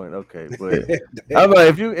that point, okay, but how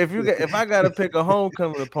about if I got to pick a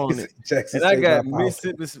homecoming opponent, and I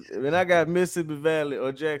got Mississippi Valley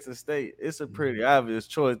or Jackson State, it's a pretty obvious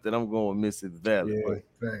choice that I'm going with Mississippi Valley. Yeah,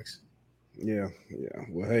 thanks. Yeah.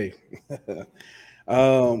 Well, hey.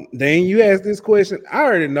 Dan, you asked this question. I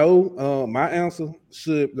already know my answer.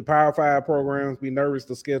 Should the Power 5 programs be nervous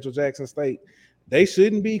to schedule Jackson State? They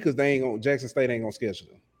shouldn't be, because Jackson State ain't gonna schedule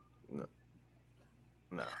them.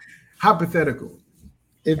 No. Hypothetical.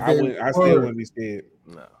 I still wouldn't be scared.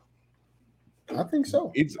 No. I think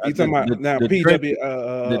so. You talking about now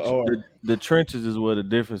PW the trenches is where the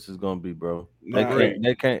difference is gonna be, bro.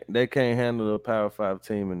 They can't handle a Power 5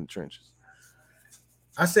 team in the trenches.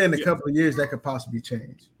 I say in a couple of years that could possibly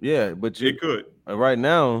change. Yeah, but it could. Right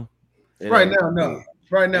now, no. Right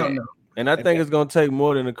now, no. And I think it's gonna take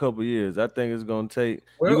more than a couple of years. I think it's gonna take.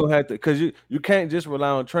 You're gonna have to, because you can't just rely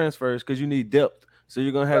on transfers, because you need depth. So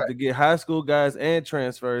you're gonna have to get high school guys and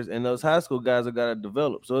transfers, and those high school guys are gotta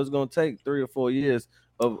develop. So it's gonna take 3 or 4 years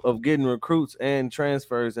of getting recruits and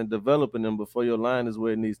transfers and developing them before your line is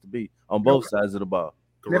where it needs to be on both sides of the ball.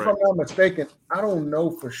 If I'm not mistaken, I don't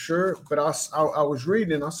know for sure, but I was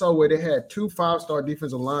reading, I saw where they had 2 5-star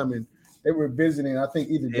defensive linemen. They were visiting, I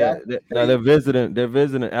think, either Jackson. They're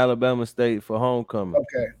visiting Alabama State for homecoming.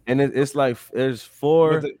 Okay, and it's like there's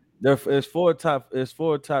 4. There's 4 top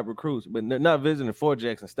recruits, but they're not visiting for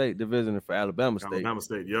Jackson State. They're visiting for Alabama State. Alabama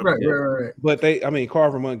State, yep. Right. But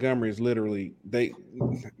Carver Montgomery is literally they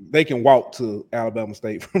can walk to Alabama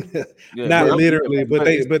State from there. Not literally, but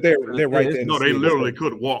they're right there. No, they literally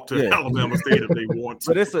could walk to Alabama State if they want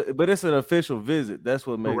to. But it's an official visit. That's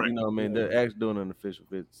what makes Correct. They're actually doing an official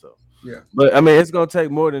visit. So yeah. But I mean, it's gonna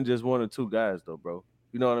take more than just 1 or 2 guys, though, bro.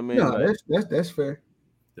 You know what I mean? No, that's fair.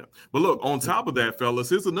 Yeah. But look, on top of that, fellas,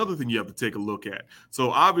 here's another thing you have to take a look at.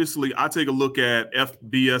 So obviously, I take a look at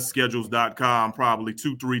fbsschedules.com probably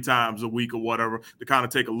 2-3 times a week or whatever to kind of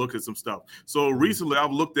take a look at some stuff. So recently,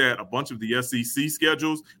 I've looked at a bunch of the SEC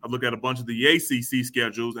schedules. I've looked at a bunch of the ACC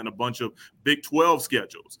schedules and a bunch of Big 12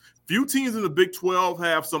 schedules. Few teams in the Big 12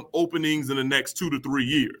 have some openings in the next 2 to 3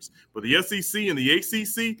 years. But the SEC and the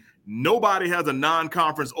ACC, nobody has a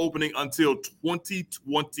non-conference opening until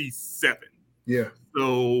 2027. Yeah.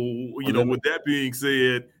 So, with that being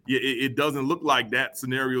said, it doesn't look like that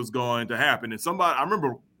scenario is going to happen. And I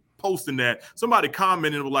remember posting that, somebody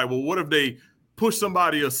commented and was like, well, what if they push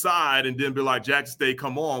somebody aside and then be like, Jackson State,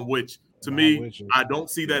 come on, which to me, I don't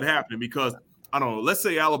see that happening, because I don't know, let's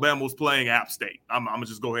say Alabama was playing App State. I'm going to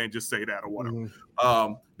just go ahead and just say that or whatever.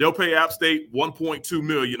 Mm-hmm. They'll pay App State $1.2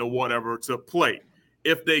 million or whatever to play.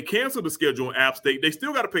 If they cancel the schedule in App State, they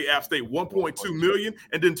still got to pay App State $1.2 million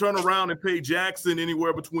and then turn around and pay Jackson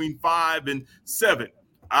anywhere between $5 and $7.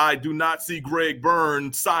 I do not see Greg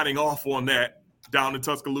Byrne signing off on that down in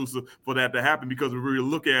Tuscaloosa for that to happen, because if we really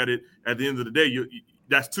look at it, at the end of the day,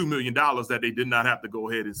 that's $2 million that they did not have to go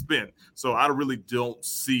ahead and spend. So I really don't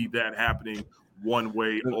see that happening one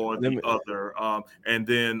way or the other. And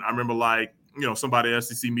then I remember, somebody at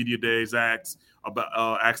SEC Media Days asked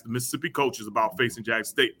the Mississippi coaches about facing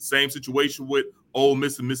Jackson State. Same situation with Ole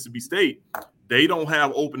Miss and Mississippi State. They don't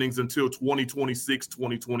have openings until 2026,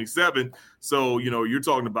 2027. So, you're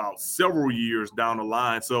talking about several years down the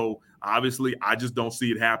line. So, obviously, I just don't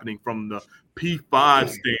see it happening from the P5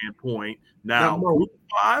 standpoint. Now, Group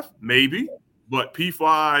 5, maybe, but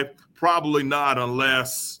P5, probably not,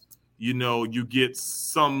 unless, you get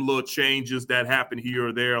some little changes that happen here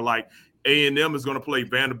or there. Like A&M is going to play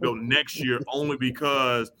Vanderbilt next year only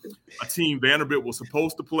because a team Vanderbilt was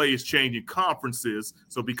supposed to play is changing conferences.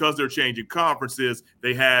 So because they're changing conferences,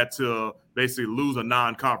 they had to basically lose a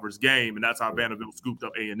non-conference game, and that's how Vanderbilt scooped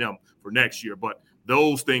up A&M for next year. But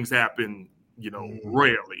those things happen,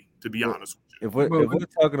 rarely, to be honest with you. If we're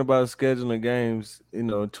talking about scheduling games,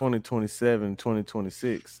 2027,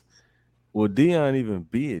 2026, will Dion even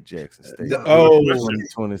be at Jackson State?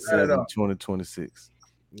 2027, 2026.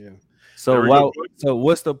 Yeah. So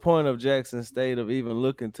what's the point of Jackson State of even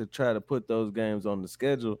looking to try to put those games on the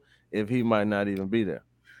schedule if he might not even be there?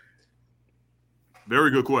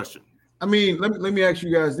 Very good question. I mean, let me ask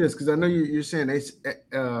you guys this, because I know you're saying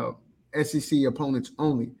SEC opponents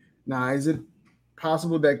only. Now, is it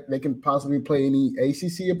possible that they can possibly play any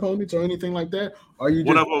ACC opponents or anything like that? Are you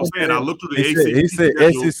what I was saying? I looked through the ACC. He said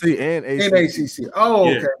SEC and ACC. Oh,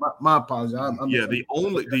 okay. My apologies.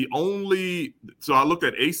 The only. So I looked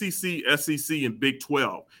at ACC, SEC, and Big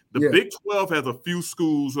 12. The Big 12 has a few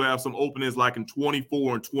schools who have some openings, like in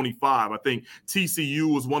 24 and 25. I think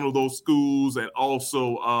TCU was one of those schools, and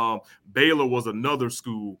also Baylor was another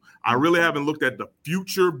school. I really haven't looked at the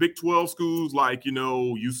future Big 12 schools like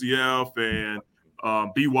UCF and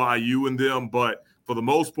BYU and them, but for the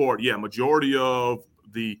most part, majority of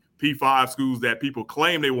the P5 schools that people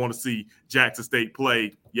claim they want to see Jackson State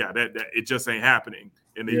play, that it just ain't happening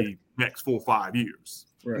in the next 4 or 5 years.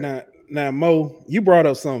 Right. Now, Mo, you brought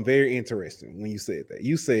up something very interesting when you said that.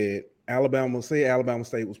 You said Alabama State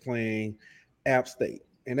was playing App State,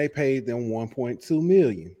 and they paid them $1.2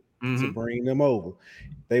 million to bring them over.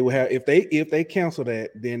 They would have if they cancel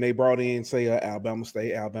that, then they brought in, say, Alabama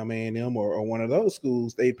State, Alabama A&M, or one of those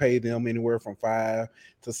schools. They paid them anywhere from $500,000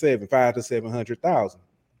 to $700,000.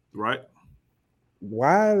 Right.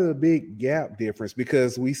 Why the big gap difference?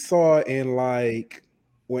 Because we saw in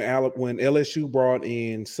when LSU brought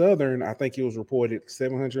in Southern, I think it was reported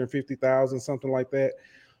 $750,000, something like that.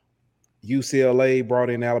 UCLA brought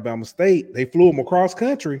in Alabama State. They flew them across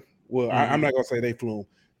country. Well, I'm not gonna say they flew them.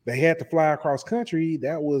 They had to fly across country.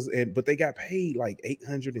 But they got paid like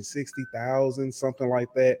 $860,000, something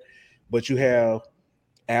like that. But you have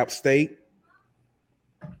App State,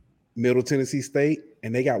 Middle Tennessee State,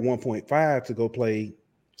 and they got 1.5 to go play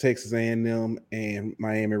Texas A&M and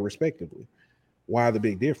Miami, respectively. Why the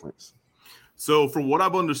big difference? So from what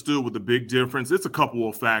I've understood with the big difference, it's a couple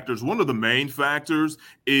of factors. One of the main factors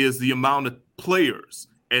is the amount of players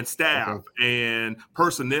and staff and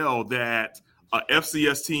personnel that a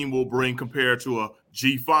FCS team will bring compared to a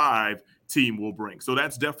G5 team will bring. So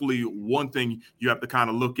that's definitely one thing you have to kind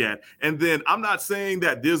of look at. And then I'm not saying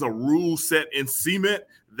that there's a rule set in cement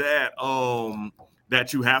that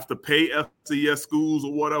that you have to pay FCS schools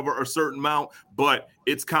or whatever a certain amount, but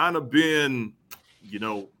it's kind of been,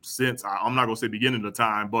 since I'm not going to say beginning of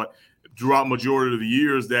time, but throughout majority of the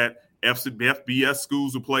years that FBS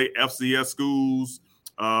schools will play FCS schools,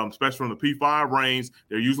 especially from the P5 range,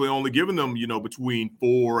 they're usually only giving them, between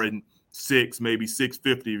 4 and 6, maybe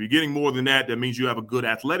 650. If you're getting more than that, that means you have a good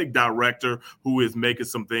athletic director who is making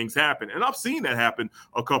some things happen. And I've seen that happen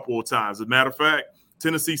a couple of times. As a matter of fact,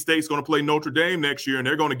 Tennessee State's going to play Notre Dame next year, and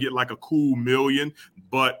they're going to get like a cool $1 million.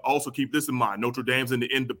 But also keep this in mind: Notre Dame's in the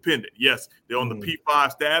independent. Yes, they're on the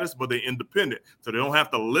P5 status, but they're independent, so they don't have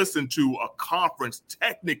to listen to a conference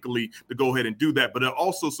technically to go ahead and do that. But there are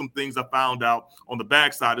also some things I found out on the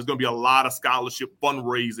backside. There's going to be a lot of scholarship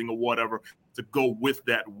fundraising or whatever to go with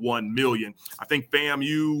that $1 million. I think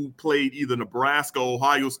FAMU played either Nebraska or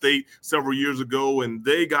Ohio State several years ago, and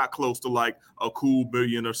they got close to like a cool $1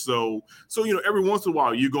 million or so. So, every once in a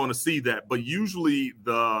while you're going to see that, but usually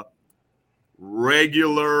the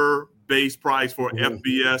regular base price for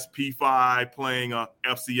FBS P5 playing a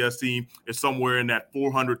FCS team is somewhere in that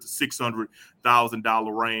 $400,000 to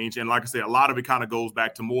 $600,000 range. And like I said, a lot of it kind of goes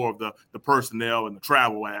back to more of the personnel and the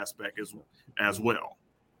travel aspect as well.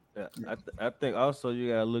 Yeah, I think also you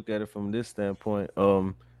gotta look at it from this standpoint.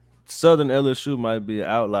 Southern LSU might be an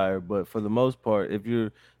outlier, but for the most part, if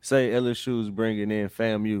you say LSU is bringing in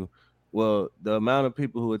FAMU, well, the amount of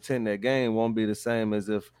people who attend that game won't be the same as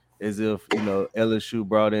if LSU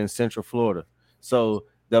brought in Central Florida. So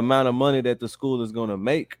the amount of money that the school is going to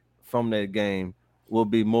make from that game will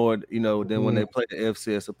be more, than when they play the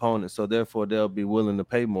FCS opponent. So therefore, they'll be willing to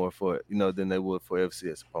pay more for it, than they would for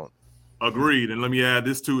FCS opponent. Agreed. And let me add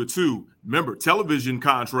this to it too. Remember, television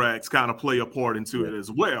contracts kind of play a part into it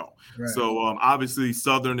as well. Right. So obviously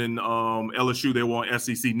Southern and LSU, they want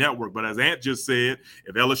SEC network. But as Ant just said,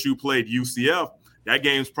 if LSU played UCF, that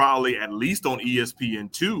game's probably at least on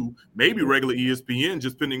ESPN2, maybe regular ESPN,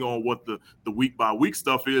 just depending on what the week by week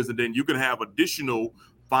stuff is. And then you can have additional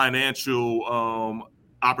financial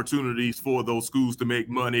opportunities for those schools to make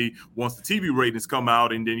money once the TV ratings come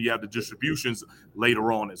out, and then you have the distributions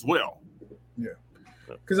later on as well. Yeah.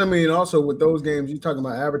 Because, I mean, also with those games, you're talking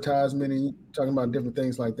about advertisement and you're talking about different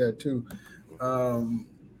things like that too.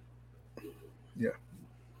 Yeah.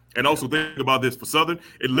 And also think about this for Southern,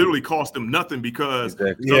 it literally cost them nothing because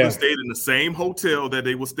Southern stayed in the same hotel that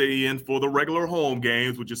they will stay in for the regular home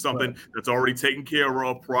games, which is something that's already taken care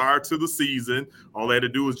of prior to the season. All they had to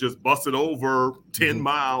do is just bust it over 10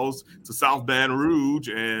 miles to South Baton Rouge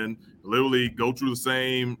and literally go through the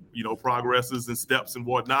same, progresses and steps and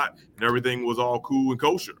whatnot. And everything was all cool and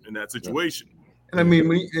kosher in that situation. And I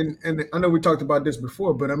mean, and I know we talked about this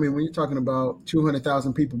before, but I mean, when you're talking about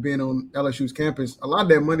 200,000 people being on LSU's campus, a lot of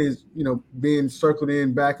that money is, being circled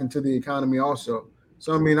in back into the economy also.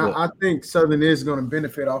 So, I mean, I think Southern is going to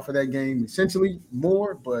benefit off of that game essentially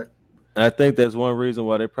more, but I think that's one reason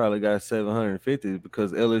why they probably got 750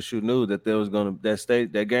 because LSU knew that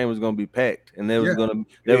that game was going to be packed and they were going to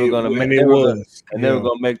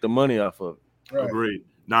make the money off of it. Right. Agreed.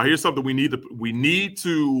 Now, here's something we need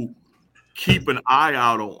to keep an eye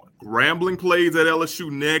out on. Grambling plays at LSU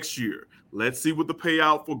next year. Let's see what the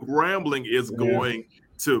payout for Grambling is going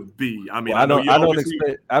to be. I mean, I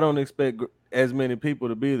don't expect as many people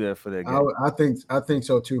to be there for that game. I think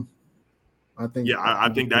so too. I think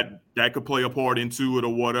that could play a part into it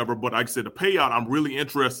or whatever. But like I said, the payout, I'm really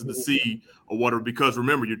interested to see or whatever, because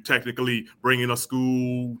remember, you're technically bringing a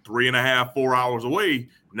school 3.5, 4 hours away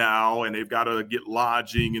now, and they've got to get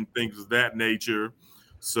lodging and things of that nature.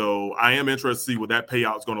 So I am interested to see what that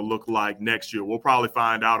payout is going to look like next year. We'll probably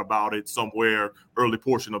find out about it somewhere early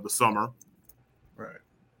portion of the summer. Right.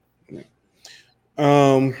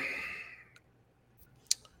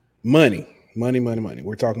 Money.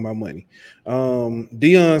 We're talking about money.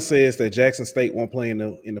 Dion says that Jackson State won't play in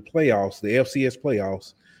the playoffs, the FCS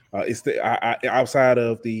playoffs. It's outside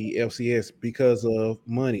of the FCS because of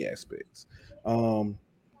money aspects.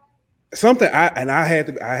 Something I had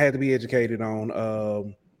to be educated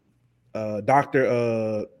on.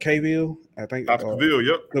 Dr. Cavill, I think. Dr. Cavill,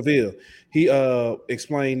 yep. Cavill. He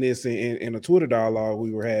explained this in a Twitter dialogue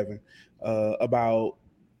we were having about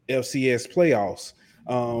FCS playoffs.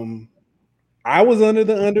 I was under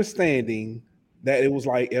the understanding that it was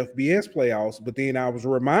like FBS playoffs, but then I was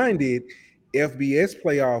reminded FBS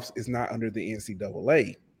playoffs is not under the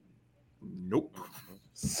NCAA. Nope.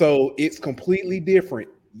 So it's completely different.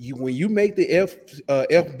 When you make the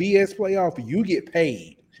FBS playoff, you get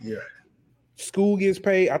paid. Yeah. School gets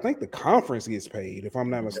paid. I think the conference gets paid, if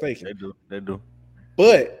I'm not mistaken. They do.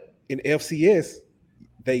 But in FCS,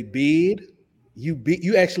 they bid.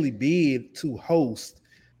 You actually bid to host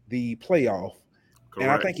the playoff. Correct.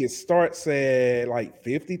 And I think it starts at like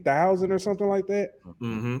 50,000 or something like that.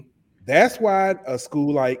 Mm-hmm. That's why a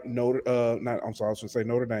school like North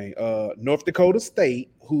Dakota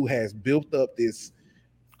State, who has built up this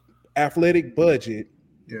athletic budget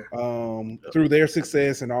through their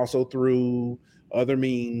success and also through other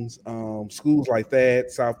means, schools like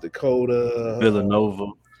that, South Dakota,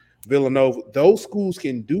 Villanova, those schools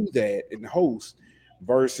can do that and host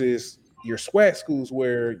versus your SWAC schools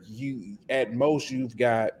where you at most you've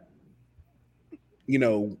got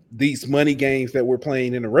these money games that we're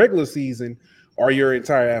playing in the regular season are your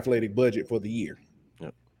entire athletic budget for the year.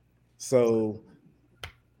 Yep. So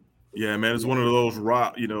yeah, man, it's one of those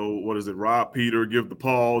rob Peter, give the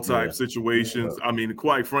Paul type situations. I mean,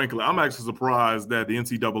 quite frankly, I'm actually surprised that the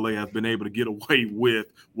NCAA has been able to get away with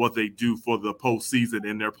what they do for the postseason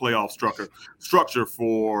in their playoff structure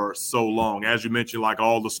for so long. As you mentioned, like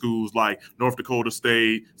all the schools like North Dakota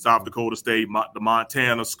State, South Dakota State, the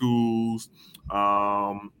Montana schools,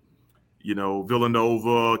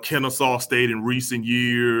 Villanova, Kennesaw State in recent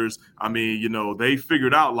years. I mean, they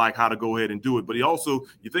figured out like how to go ahead and do it. But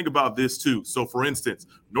you think about this too. So for instance,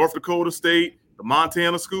 North Dakota State, the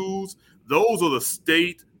Montana schools, those are the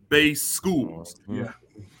state-based schools. Yeah.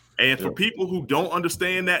 And for people who don't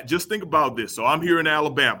understand that, just think about this. So I'm here in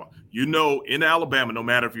Alabama. In Alabama, no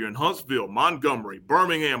matter if you're in Huntsville, Montgomery,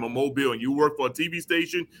 Birmingham, or Mobile, and you work for a TV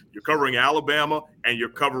station, you're covering Alabama and you're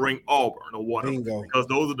covering Auburn or whatever. Bingo. Because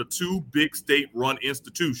those are the two big state-run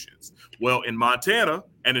institutions. Well, in Montana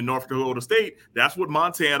and in North Dakota State, that's what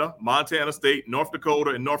Montana State, North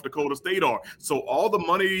Dakota, and North Dakota State are. So all the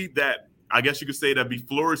money that I guess you could say that be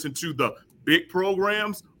flourished into the big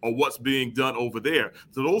programs or what's being done over there.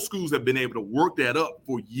 So those schools have been able to work that up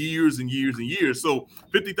for years and years and years. So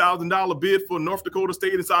 $50,000 bid for North Dakota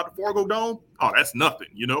State inside the Fargo Dome, oh, that's nothing,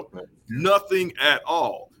 nothing at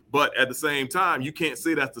all. But at the same time, you can't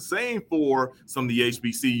say that's the same for some of the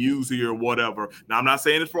HBCUs here or whatever. Now, I'm not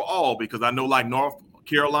saying it's for all, because I know like North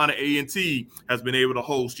Carolina A&T has been able to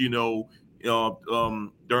host, during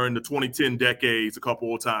the 2010 decades a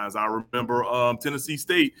couple of times. I remember Tennessee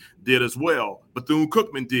State did as well.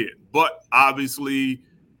 Bethune-Cookman did. But obviously,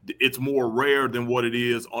 it's more rare than what it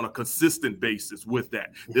is on a consistent basis with that.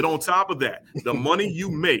 Then on top of that, the money you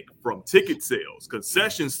make from ticket sales,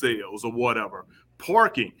 concession sales or whatever,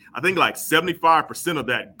 parking, I think like 75% of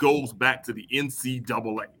that goes back to the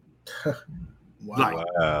NCAA.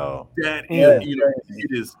 Wow. That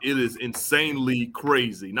is, it is insanely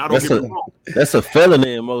crazy. Now, don't get me wrong. That's a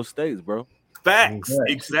felony in most states, bro. Facts.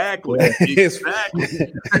 Exactly. Exactly.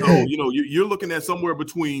 So, you're looking at somewhere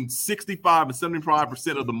between 65 and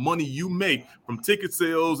 75% of the money you make from ticket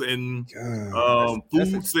sales and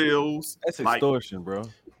food sales. That's extortion, bro.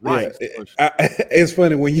 Right. Yeah, it's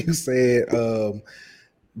funny when you said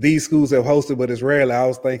these schools have hosted, but it's rarely. I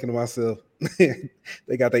was thinking to myself, they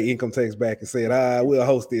got their income tax back and said, we'll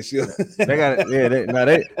host this year. They got it. Yeah,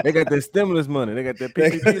 they got their stimulus money. They got their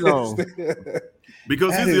PPP loan.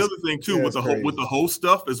 Because here's the other thing too, with the host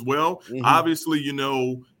stuff as well. Mm-hmm. Obviously,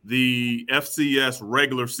 the FCS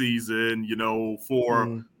regular season,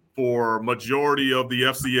 for majority of the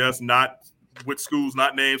FCS, not with schools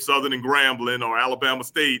not named Southern and Grambling or Alabama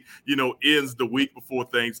State, ends the week before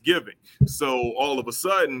Thanksgiving. So all of a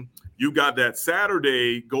sudden, you got that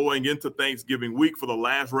Saturday going into Thanksgiving week for the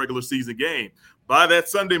last regular season game. By that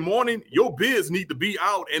Sunday morning, your bids need to be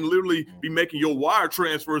out and literally be making your wire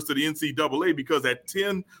transfers to the NCAA, because at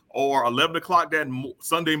 10 or 11 o'clock that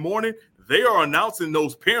Sunday morning, they are announcing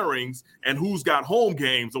those pairings and who's got home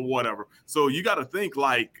games or whatever. So you got to think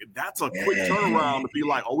like that's a quick turnaround to be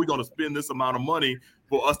like, we're going to spend this amount of money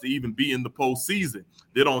for us to even be in the postseason.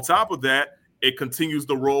 Then on top of that, it continues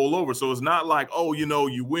to roll over. So it's not like,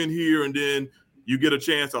 you win here and then you get a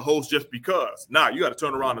chance to host just because. Now you got to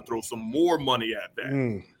turn around and throw some more money at that.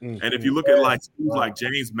 And if you look at like schools like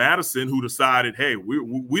James Madison, who decided, hey,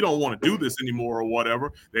 we don't want to do this anymore or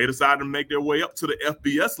whatever, they decided to make their way up to the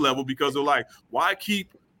FBS level because they're like, why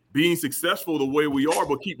keep being successful the way we are,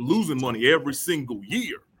 but keep losing money every single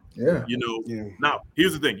year? Yeah. Now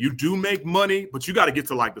here's the thing. You do make money, but you got to get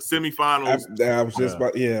to like the semifinals. I was just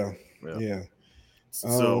about, yeah.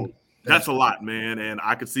 So that's a lot, man. And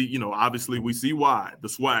I could see, obviously we see why the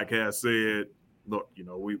SWAC has said, look,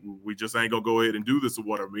 we just ain't gonna go ahead and do this or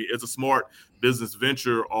whatever. It's a smart business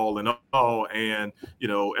venture all in all. And,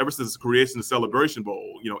 ever since the creation of the Celebration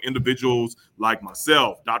Bowl, individuals like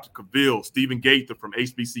myself, Dr. Cavill, Stephen Gaither from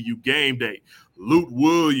HBCU Game Day, Lute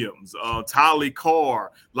Williams, Tali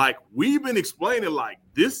Carr, like we've been explaining like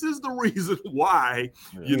this is the reason why,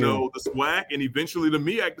 the SWAC and eventually the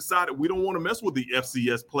MEAC decided we don't want to mess with the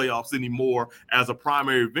FCS playoffs anymore as a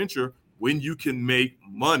primary venture when you can make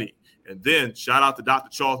money. And then shout out to Dr.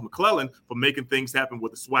 Charles McClellan for making things happen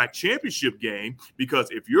with the SWAC championship game, because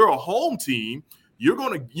if you're a home team, you're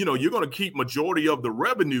going to keep majority of the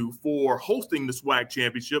revenue for hosting the SWAC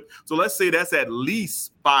championship. So let's say that's at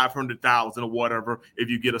least $500,000 or whatever if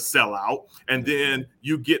you get a sellout, and then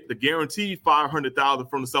you get the guaranteed $500,000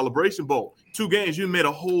 from the Celebration Bowl. 2 games, you made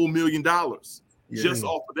a whole $1 million just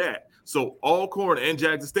off of that. So Alcorn and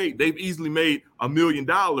Jackson State, they've easily made $1 million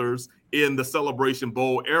in the Celebration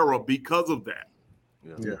Bowl era because of that.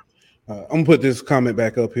 Yeah. I'm gonna put this comment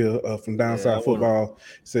back up here from Downside Football.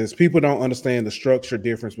 It says people don't understand the structure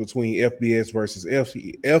difference between FBS versus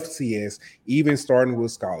FCS, even starting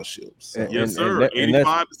with scholarships. Yes, sir.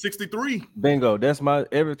 85 to 63. Bingo. That's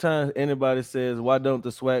every time anybody says, why don't the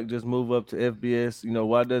SWAC just move up to FBS?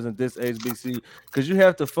 Why doesn't this HBCU? Because you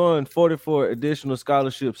have to fund 44 additional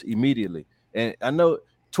scholarships immediately. And I know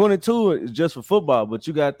 22 is just for football, but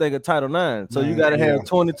you got to think of Title IX. So you got to have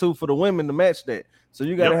 22 for the women to match that. So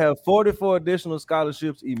you got to have 44 additional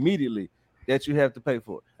scholarships immediately that you have to pay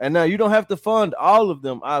for. And now you don't have to fund all of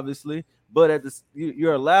them, obviously, but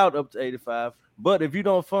you're allowed up to 85. But if you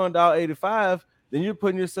don't fund all 85, then you're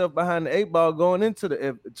putting yourself behind the 8 ball going into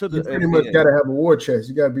the you pretty much got to have a war chest.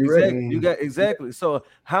 You got to be ready. You got exactly. So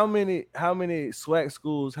how many SWAC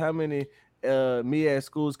schools, how many MEAC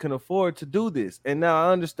schools can afford to do this? And now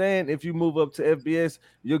I understand if you move up to FBS,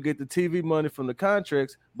 you'll get the TV money from the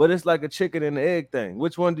contracts, but it's like a chicken and the egg thing.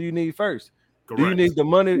 Which one do you need first? Correct. Do you need the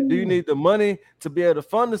money? Do you need the money to be able to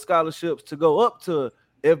fund the scholarships to go up to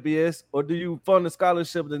FBS, or do you fund the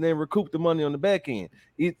scholarship and then recoup the money on the back end?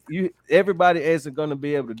 Everybody isn't going to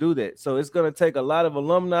be able to do that. So it's going to take a lot of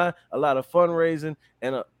alumni, a lot of fundraising,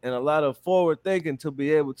 and a lot of forward thinking to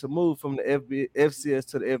be able to move from the FCS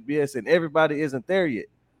to the FBS, and everybody isn't there yet.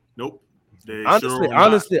 Nope.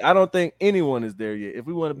 Honestly, I don't think anyone is there yet. If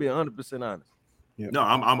we want to be 100% honest. Yeah. No,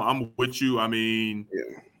 I'm with you. I mean,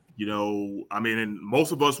 and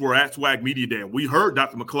most of us were at SWAC Media Day. We heard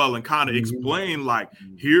Dr. McClellan kind of explain, like,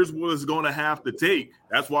 here's what it's going to have to take.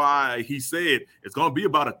 That's why he said it's going to be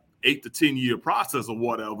about a 8 to 10 year process or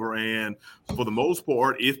whatever. And for the most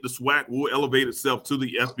part, if the SWAC will elevate itself to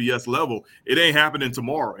the FBS level, it ain't happening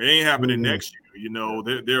tomorrow. It ain't happening next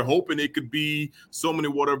year. They're hoping it could be so many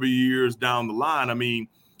whatever years down the line. I mean,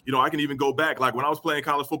 I can even go back. Like when I was playing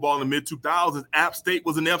college football in the mid-2000s, App State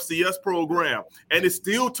was an FCS program, and it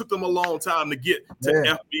still took them a long time to get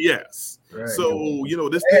to FBS. Right. So,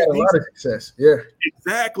 this had a lot of success. Yeah.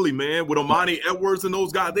 Exactly, man. With Amani Edwards and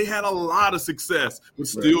those guys, they had a lot of success, but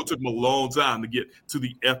still took them a long time to get to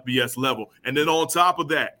the FBS level. And then on top of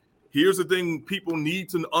that, here's the thing people need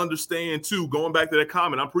to understand, too, going back to that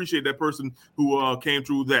comment. I appreciate that person who came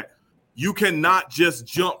through that. You cannot just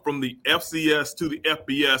jump from the FCS to the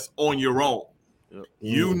FBS on your own. Yep.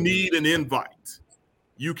 You need an invite.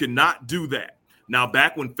 You cannot do that. Now,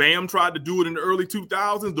 back when FAM tried to do it in the early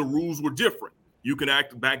 2000s, the rules were different. You can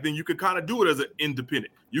back then, you could kind of do it as an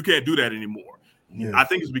independent. You can't do that anymore. Yeah. I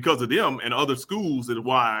think it's because of them and other schools that is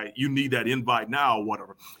why you need that invite now or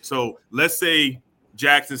whatever. So let's say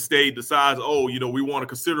Jackson State decides, we want to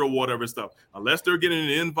consider whatever stuff. Unless they're getting an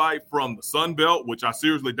invite from the Sun Belt, which I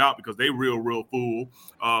seriously doubt because they real full.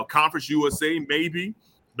 Conference USA, maybe.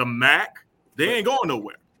 The MAC, they ain't going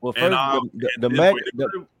nowhere. Well, first, the MAC,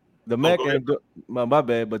 the MAC ain't my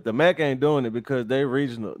bad, but the MAC ain't doing it because they're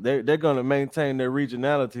regional. They're going to maintain their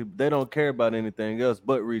regionality. They don't care about anything else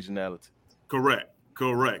but regionality. Correct.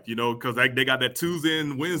 Because they got that Tuesday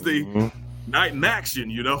and Wednesday night in action,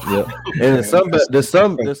 Yep. And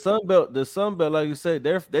the Sun Belt, like you said,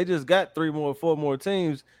 they just got 4 more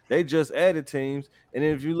teams. They just added teams. And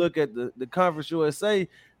if you look at the Conference USA,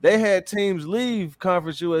 they had teams leave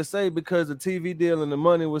Conference USA because the TV deal and the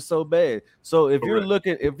money was so bad. So if you're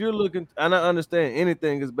looking, and I understand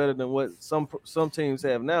anything is better than what some teams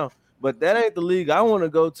have now, but that ain't the league I want to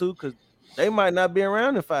go to because they might not be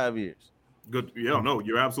around in 5 years. Good. Yeah, no,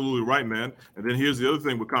 you're absolutely right, man. And then here's the other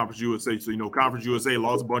thing with Conference USA. So, Conference USA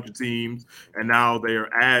lost a bunch of teams, and now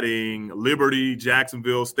they're adding Liberty,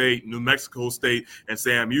 Jacksonville State, New Mexico State, and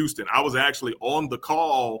Sam Houston. I was actually on the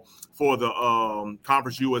call for the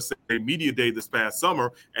Conference USA Media Day this past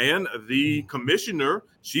summer, and the commissioner,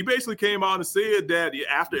 she basically came out and said that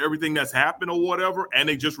after everything that's happened or whatever, and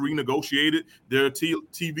they just renegotiated their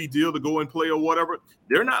TV deal to go and play or whatever,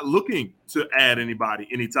 they're not looking to add anybody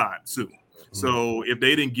anytime soon. So if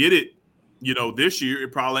they didn't get it, this year,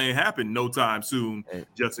 it probably ain't happened no time soon,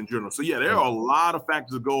 just in general. So, there are a lot of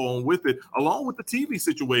factors that go on with it, along with the TV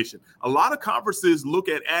situation. A lot of conferences look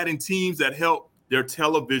at adding teams that help their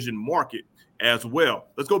television market as well.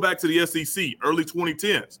 Let's go back to the SEC, early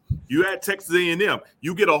 2010s. You add Texas A&M,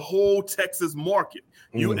 you get a whole Texas market.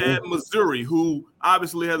 You add Missouri, who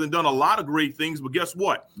obviously hasn't done a lot of great things, but guess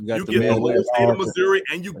what? You get the whole state of Missouri,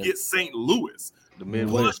 and you get St. Louis.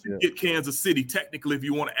 Plus, you get Kansas City, technically, if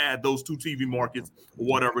you want to add those 2 TV markets or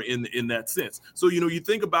whatever in that sense. So, you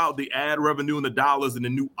think about the ad revenue and the dollars and the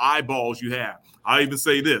new eyeballs you have. I even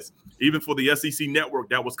say this, even for the SEC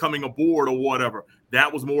network that was coming aboard or whatever,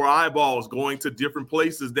 that was more eyeballs going to different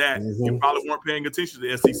places that you probably weren't paying attention to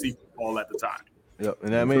the SEC all at the time. Yep.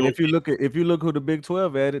 And I mean, if you look who the Big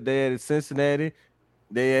 12 added, they added Cincinnati,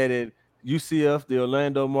 they added UCF, the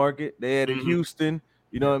Orlando market, they added Houston.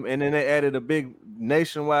 And then they added a big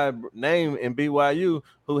nationwide name in BYU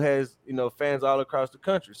who has, fans all across the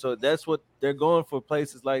country. So that's what they're going for,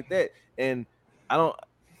 places like that. And I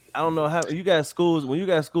don't know how you got schools, when you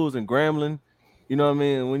got schools in Grambling,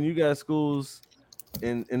 when you got schools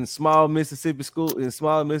in small Mississippi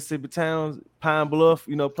towns, Pine Bluff,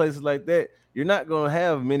 places like that, you're not going to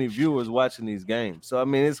have many viewers watching these games. So, I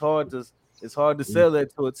mean, it's hard to sell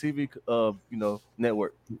that to a TV,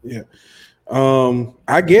 network. Yeah.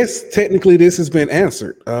 I guess technically this has been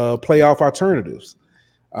answered. Playoff alternatives.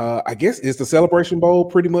 I guess is the Celebration Bowl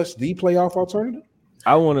pretty much the playoff alternative?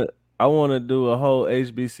 I want to do a whole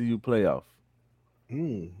HBCU playoff.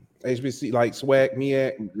 HBC like SWAC,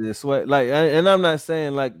 MEAC. The SWAC, and I'm not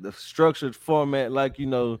saying like the structured format, like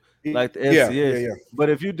like the FCS. Yeah. But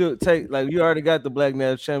if you do you already got the Black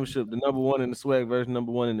National Championship, the number 1 in the SWAC versus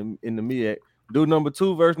number 1 in the MEAC. Do number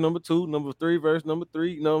 2 versus number 2, number 3 versus number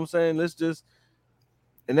 3. You know what I'm saying? Let's just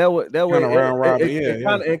And that way, round robin,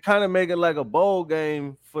 it kind of make it like a bowl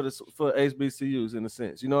game for HBCUs in a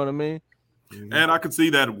sense. You know what I mean? Mm-hmm. And I could see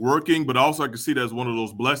that working, but also I could see that as one of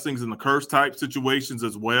those blessings and the curse type situations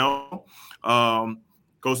as well.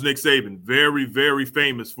 Coach Nick Saban, very, very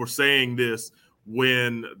famous for saying this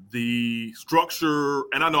when the structure,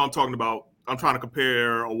 and I know I'm trying to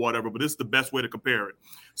compare or whatever, but this is the best way to compare it.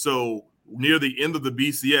 So near the end of the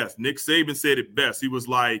BCS, Nick Saban said it best. He was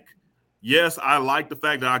like, yes, I like the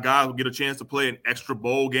fact that our guys will get a chance to play an extra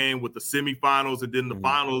bowl game with the semifinals and then the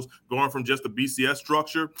finals going from just the BCS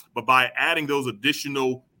structure. But by adding those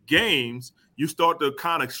additional games, you start to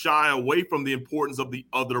kind of shy away from the importance of the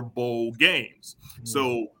other bowl games. Mm-hmm.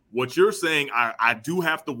 So what you're saying, I do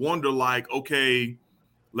have to wonder, like, okay,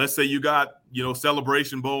 let's say you got,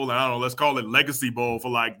 Celebration Bowl, and I don't know, let's call it Legacy Bowl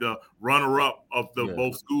for like the runner-up of the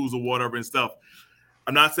both schools or whatever and stuff.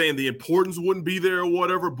 I'm not saying the importance wouldn't be there or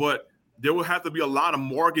whatever, but there will have to be a lot of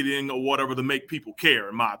marketing or whatever to make people care,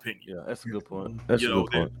 in my opinion. Yeah, that's a good point. There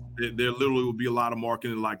literally will be a lot of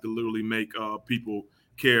marketing like to literally make people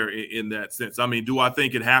care in that sense. I mean, do I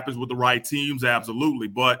think it happens with the right teams? Absolutely.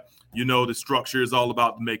 But, the structure is all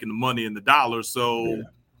about making the money and the dollars. So,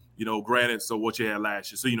 granted, so what you had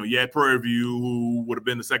last year. So, you had Prairie View, who would have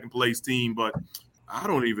been the second place team, but I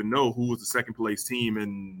don't even know who was the second place team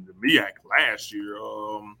in the MEAC last year.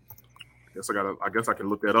 I guess I can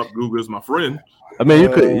look that up. Google is my friend. I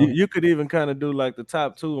mean, you could even kind of do like the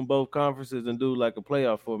top two in both conferences and do like a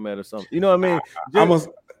playoff format or something. You know what I mean? I'm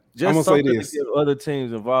gonna say this: to get other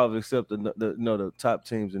teams involved, except the top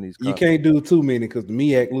teams in these. You can't do too many because the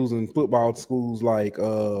MEAC losing football schools like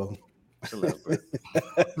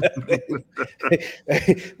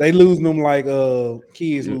they losing them like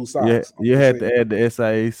kids lose socks. You had to add the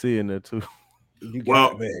SIAC in there too.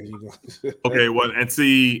 Okay, well, and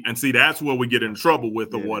see, that's where we get in trouble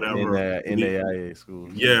with or whatever. NAIA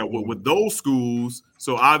schools. Yeah, with those schools.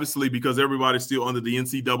 So obviously, because everybody's still under the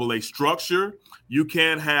NCAA structure, you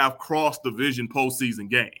can't have cross-division postseason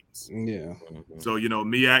games. Yeah. So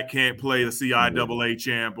MEAC can't play the CIAA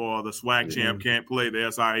champ, or the SWAC champ can't play the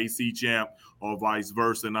SIAC champ, or vice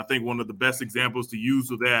versa. And I think one of the best examples to use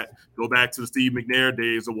of that, go back to the Steve McNair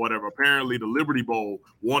days or whatever. Apparently, the Liberty Bowl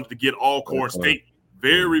wanted to get Alcorn State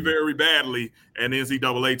very, very badly, and the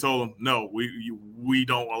NCAA told them, no, we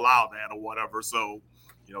don't allow that or whatever. So,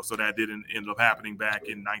 so that didn't end up happening back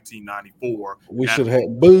in 1994. We should have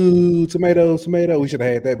had tomato. We should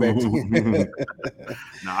have had that back then.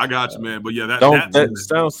 No, I got you, man. But yeah, that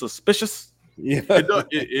sounds suspicious. Yeah, it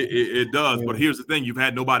does. Yeah. But here's the thing: you've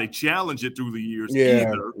had nobody challenge it through the years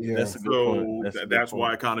either. Yeah. That's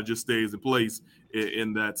why it kind of just stays in place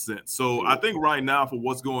in that sense. So I think right now, for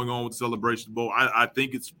what's going on with the Celebration Bowl, I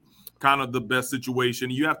think it's kind of the best situation.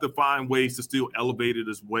 You have to find ways to still elevate it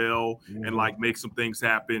as well, and like make some things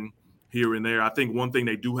happen here and there. I think one thing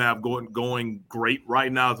they do have going great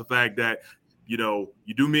right now is the fact that you do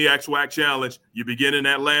MEAC SWAC Challenge, you begin in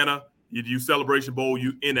Atlanta. You do Celebration Bowl,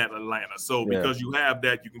 you in Atlanta. So because you have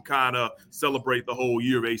that, you can kind of celebrate the whole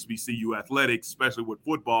year of HBCU athletics, especially with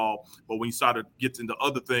football. But when you start to get into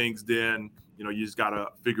other things, then, you just got to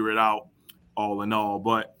figure it out all in all.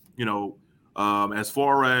 But, as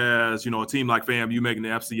far as, a team like FAMU making the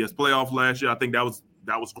FCS playoff last year, I think that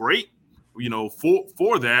was great,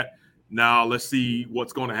 for that. Now, let's see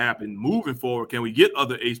what's going to happen moving forward. Can we get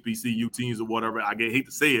other HBCU teams or whatever? I hate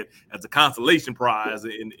to say it, as a consolation prize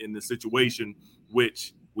in the situation,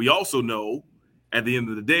 which we also know at the end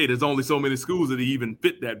of the day, there's only so many schools that even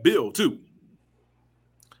fit that bill, too.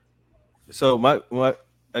 So,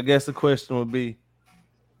 I guess the question would be,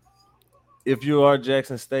 if you are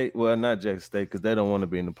Jackson State, well, not Jackson State because they don't want to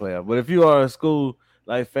be in the playoff, but if you are a school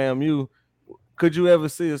like FAMU, could you ever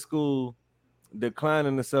see a school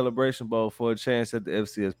declining the Celebration Bowl for a chance at the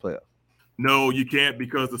FCS playoff? No, you can't,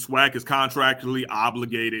 because the SWAC is contractually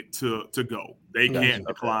obligated to go. They can't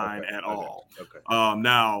decline at all. Okay.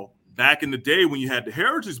 Now, back in the day when you had the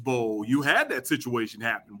Heritage Bowl, you had that situation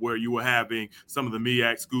happen where you were having some of the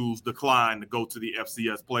MEAC schools decline to go to the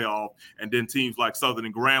FCS playoff, and then teams like Southern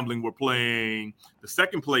and Grambling were playing the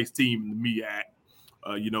second place team in the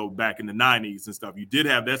MEAC, back in the 90s and stuff. You did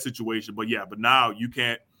have that situation, but now you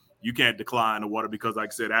can't decline or whatever, because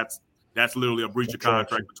like I said, that's literally a breach of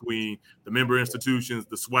contract between the member institutions,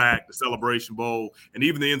 the SWAC, the Celebration Bowl, and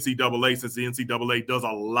even the NCAA, since the NCAA does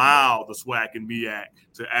allow the SWAC and MEAC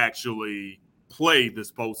to actually play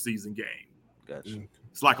this postseason game. Gotcha.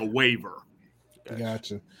 It's like a waiver.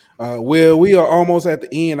 Gotcha. Well, we are almost at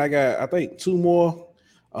the end. I got, I think, 2 more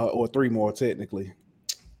or 3 more technically.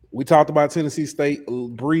 We talked about Tennessee State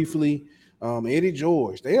briefly. Eddie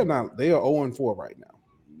George, they are 0-4 right now.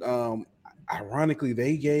 Ironically,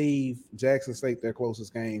 they gave Jackson State their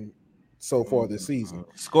closest game so far this season,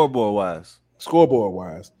 Scoreboard wise. scoreboard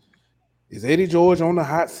wise. Is Eddie George on the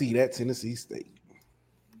hot seat at Tennessee State?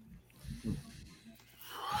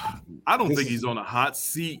 I don't This think is- he's on a hot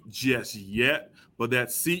seat just yet, but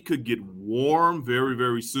that seat could get warm very,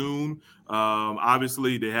 very soon.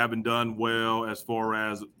 Obviously, they haven't done well as far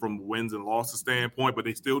as from wins and losses standpoint, but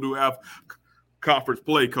they still do have conference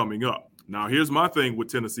play coming up. Now, here's my thing with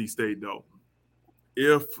Tennessee State, though.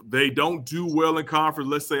 If they don't do well in conference,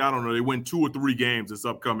 let's say, I don't know, they win 2 or 3 games this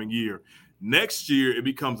upcoming year, next year it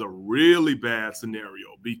becomes a really bad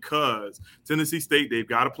scenario because Tennessee State, they've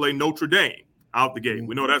got to play Notre Dame out the gate.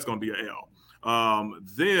 We know that's going to be an L.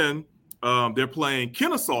 Then they're playing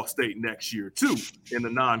Kennesaw State next year, too, in the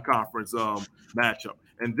non-conference matchup.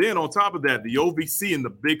 And then on top of that, the OVC and the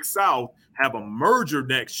Big South have a merger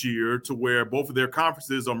next year to where both of their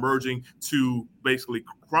conferences are merging to basically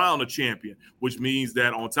crown a champion, which means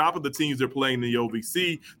that on top of the teams they're playing in the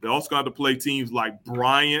OVC, they also got to play teams like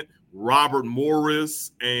Bryant, Robert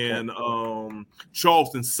Morris, and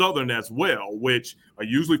Charleston Southern as well, which are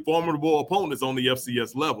usually formidable opponents on the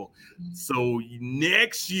FCS level. So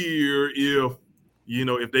next year, if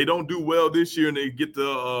they don't do well this year and they get to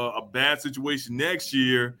a bad situation next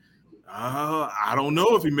year, I don't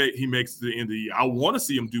know if he makes the end of the year. I want to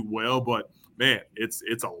see him do well, but man, it's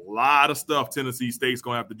a lot of stuff Tennessee State's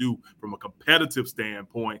going to have to do from a competitive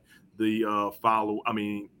standpoint.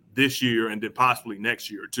 This year and then possibly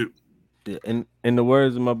next year too. Yeah, and in the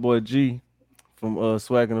words of my boy G from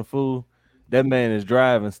Swaggin' the Fool, that man is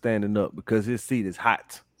driving standing up because his seat is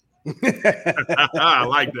hot. I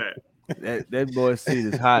like that. That boy's seat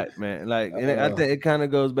is hot, man. Like, and I think it kind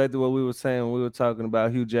of goes back to what we were saying when we were talking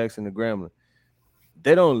about Hugh Jackson and Grambling.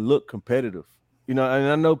 They don't look competitive. And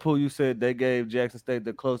I know, Pooh, you said they gave Jackson State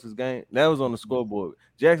the closest game. That was on the scoreboard.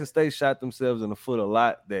 Jackson State shot themselves in the foot a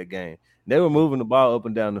lot that game. They were moving the ball up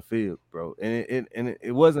and down the field, bro. And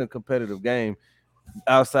it wasn't a competitive game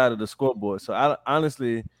outside of the scoreboard. So I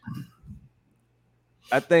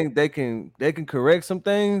think they can correct some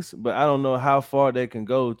things, but I don't know how far they can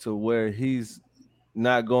go to where he's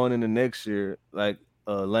not going into next year like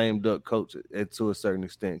a lame duck coach to a certain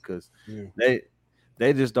extent, because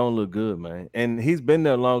they just don't look good, man. And he's been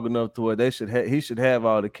there long enough to where he should have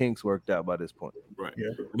all the kinks worked out by this point. Right. Yeah.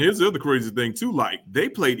 And here's the other crazy thing too. Like, they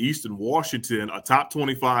played Eastern Washington, a top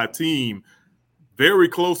 25 team, very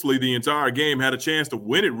closely the entire game, had a chance to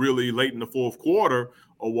win it really late in the fourth quarter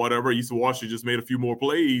or whatever. Eastern Washington just made a few more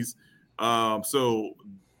plays. So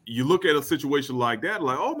you look at a situation like that,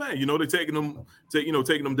 like, oh man, they're taking them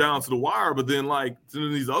down to the wire, but then like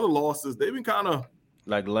these other losses, they've been kind of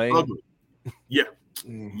like Lane. ugly. Yeah.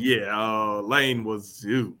 Lane was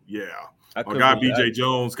Our guy BJ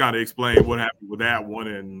Jones kind of explained what happened with that one,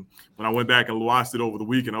 and when I went back and watched it over the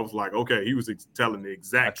weekend, I was like, okay, he was telling the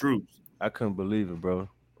exact truth. I couldn't believe it, bro.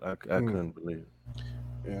 I couldn't believe it.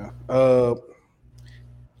 Yeah.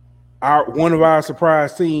 One of our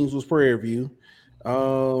surprise teams was Prairie View.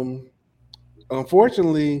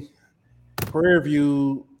 Unfortunately, Prairie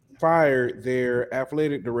View fired their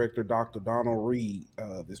athletic director, Dr. Donald Reed,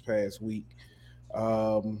 this past week.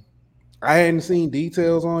 I hadn't seen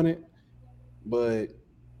details on it, but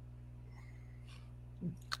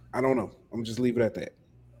I don't know. I'm just leave it at that.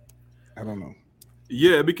 I don't know.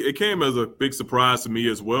 Yeah, it came as a big surprise to me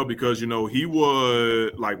as well, because, he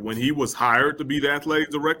was like, when he was hired to be the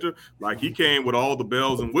athletic director, like, he came with all the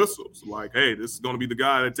bells and whistles, like, hey, this is going to be the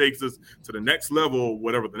guy that takes us to the next level,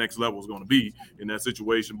 whatever the next level is going to be in that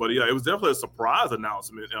situation. But yeah, it was definitely a surprise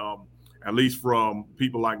announcement, at least from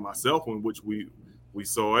people like myself, in which we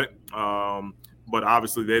saw it. But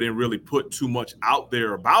obviously they didn't really put too much out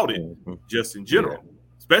there about it, just in general,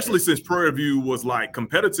 especially since Prairie View was like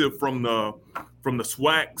competitive from the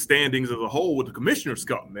SWAC standings as a whole with the Commissioner's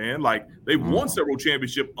Cup, man. Like, they won several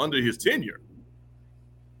championships under his tenure.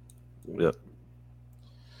 Yep.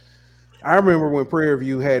 I remember when Prairie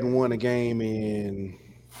View hadn't won a game in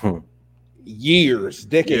years,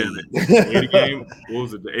 decades. Yeah, the 80 game, what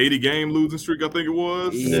was it? The 80 game losing streak, I think it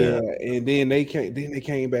was. Yeah, and then they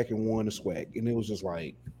came back and won the SWAC, and it was just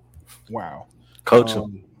like, wow.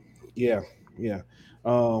 Coaching. Yeah.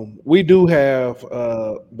 We do have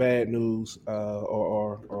bad news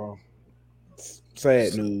or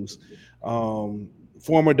sad news.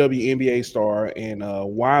 Former WNBA star and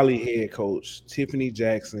Wiley head coach Tiffany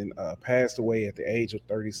Jackson passed away at the age of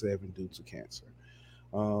 37 due to cancer.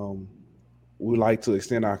 We'd like to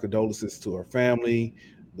extend our condolences to her family,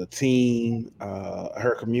 the team,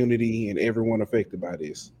 her community, and everyone affected by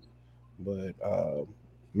this. But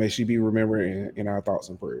may she be remembered in our thoughts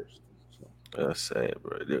and prayers. So. That's sad,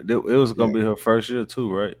 bro. It was gonna be her first year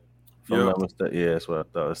too, right? If I'm not mistaken. Yeah, that's what I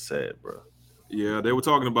thought. It's sad, bro. Yeah, they were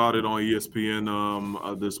talking about it on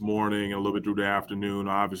ESPN this morning and a little bit through the afternoon.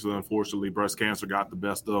 Obviously, unfortunately, breast cancer got the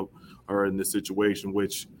best of her in this situation,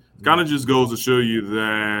 which kind of just goes to show you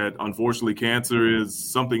that, unfortunately, cancer is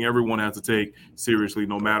something everyone has to take seriously,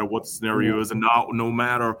 no matter what the scenario is, and no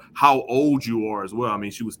matter how old you are as well. I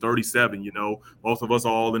mean, she was 37, most of us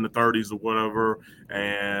are all in the 30s or whatever,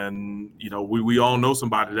 and, we all know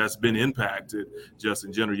somebody that's been impacted just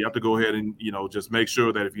in general. You have to go ahead and, just make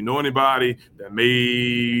sure that if you know anybody that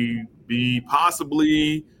may be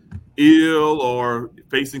possibly ill or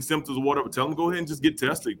facing symptoms or whatever, tell them to go ahead and just get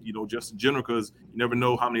tested, just in general, because you never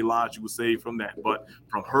know how many lives you would save from that. But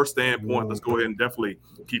from her standpoint, let's go ahead and definitely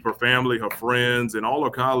keep her family, her friends, and all her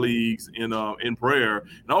colleagues in prayer.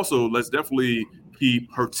 And also, let's definitely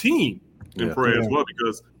keep her team in prayer as well,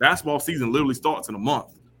 because basketball season literally starts in a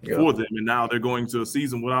month for them, and now they're going to a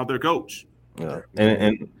season without their coach. Yeah,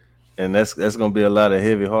 and that's gonna be a lot of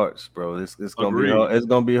heavy hearts, bro. It's gonna be hard. It's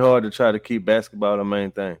gonna be hard to try to keep basketball the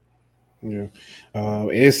main thing. Yeah,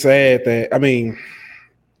 it's sad that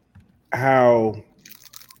how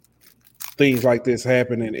things like this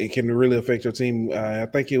happen and it can really affect your team. I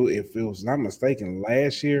think if it was not mistaken,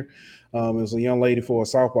 last year, it was a young lady for a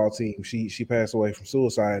softball team. She passed away from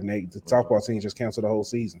suicide, and the softball team just canceled the whole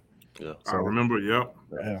season. Yeah, so, I remember. Yep.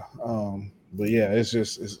 Yeah. But yeah, it's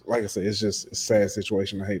like I said, it's just a sad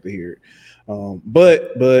situation. I hate to hear it.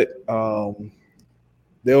 But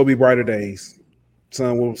there will be brighter days.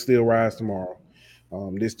 Sun will still rise tomorrow.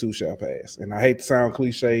 This too shall pass. And I hate to sound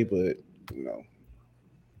cliche, but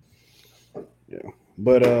yeah.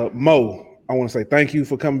 But Mo, I want to say thank you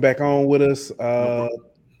for coming back on with us. Tell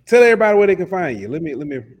everybody where they can find you. Let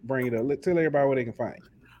me bring it up. Tell everybody where they can find you.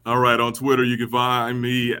 All right, on Twitter, you can find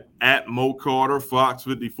me at Mo Carter Fox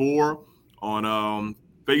 54. On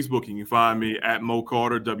Facebook, you can find me at Mo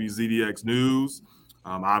Carter WZDX News.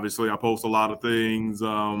 Obviously, I post a lot of things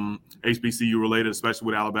HBCU related, especially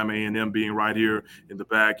with Alabama A&M being right here in the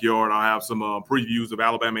backyard. I have some previews of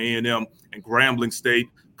Alabama A&M and Grambling State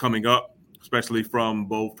coming up, especially from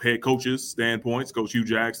both head coaches' standpoints, Coach Hugh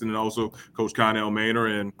Jackson and also Coach Connell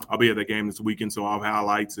Maynor. And I'll be at that game this weekend, so I'll have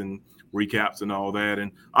highlights and recaps and all that.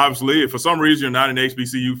 And obviously, if for some reason you're not an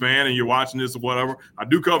HBCU fan and you're watching this or whatever, I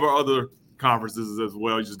do cover other conferences as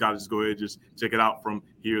well. You just got to go ahead and just check it out from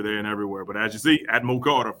here, there, and everywhere. But as you see, at Mo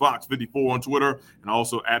Carter Fox 54 on Twitter, and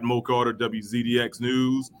also at Mo Carter WZDX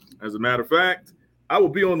News. As a matter of fact, I will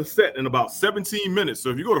be on the set in about 17 minutes. So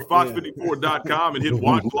if you go to fox54.com and hit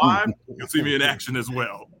watch live, you'll see me in action as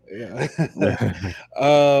well. Yeah.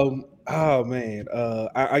 Oh man.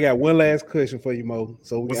 I got one last question for you, Mo.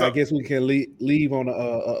 So I guess we can leave on a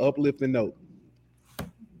uplifting note.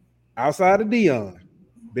 Outside of Dion,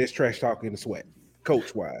 best trash talk in the SWAC,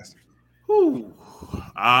 coach wise.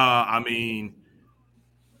 I mean,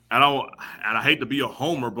 I hate to be a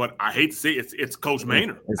homer, but I hate to say it's Coach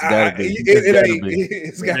Maynor. It's gotta be.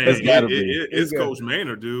 It's gotta be. It's Coach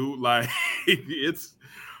Maynor, dude. Like it's.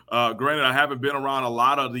 Granted, I haven't been around a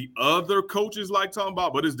lot of the other coaches like talking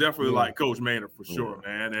about, but it's definitely like Coach Maynor for sure,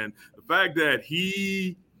 man. And the fact that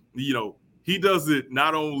he does it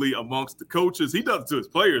not only amongst the coaches, he does it to his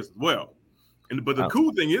players as well. But the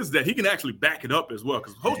cool thing is that he can actually back it up as well,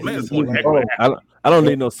 because Coach Maynor is one heck of a I don't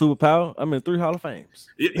need no superpower. I'm in 3 Hall of Fames.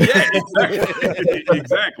 Yeah, exactly.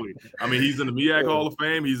 Exactly. I mean, he's in the MEAC Hall of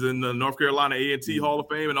Fame. He's in the North Carolina A&T Hall of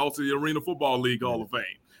Fame, and also the Arena Football League Hall of Fame.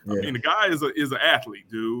 I mean, the guy is an athlete,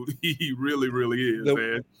 dude. He really, really is,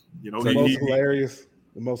 man. The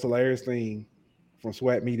most hilarious thing from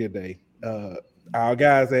SWAC Media Day. Our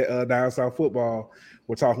guys at Down South Football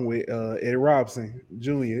were talking with Eddie Robinson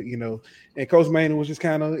Jr., and Coach Maynor was just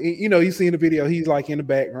kind of, you see in the video, he's like in the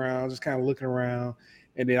background, just kind of looking around.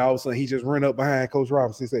 And then all of a sudden, he just run up behind Coach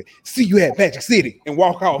Robinson and say, "See you at Magic City," and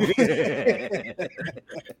walk off.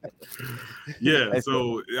 Yeah,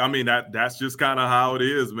 so I mean that's just kind of how it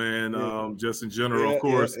is, man. Just in general, of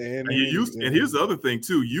course. And here's the other thing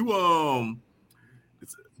too.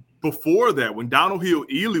 Before that, when Donald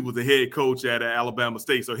Hill-Ely was the head coach at Alabama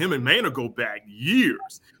State, so him and Maynor go back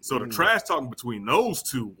years. So the trash talking between those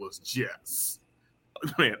two was just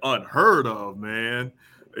unheard of, man.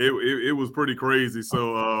 It was pretty crazy.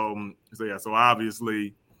 So so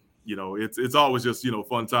obviously, it's always just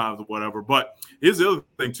fun times or whatever. But here's the other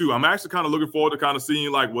thing too. I'm actually kind of looking forward to kind of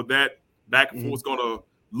seeing like what that back and forth is going to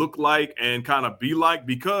look like and kind of be like,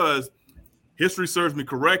 because history serves me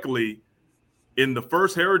correctly. In the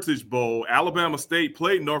first Heritage Bowl, Alabama State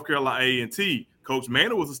played North Carolina A&T. Coach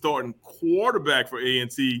Maynor was the starting quarterback for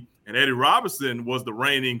A&T, and Eddie Robinson was the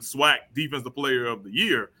reigning SWAC Defensive Player of the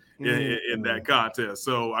Year. in that contest.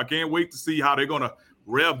 So I can't wait to see how they're going to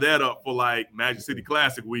rev that up for like Magic City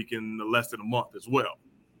Classic week in less than a month as well.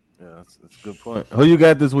 Yeah, that's a good point. Who you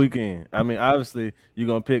got this weekend? I mean, obviously you're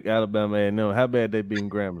gonna pick Alabama A&M. How bad they beating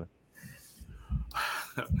Grambling?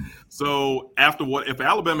 So if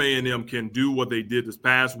Alabama A&M can do what they did this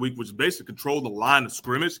past week, which is basically control the line of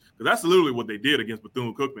scrimmage, because that's literally what they did against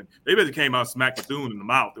Bethune-Cookman. They basically came out and smacked Bethune in the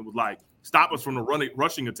mouth and was like, stop us from the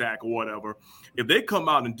rushing attack or whatever. If they come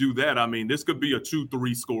out and do that, I mean, this could be a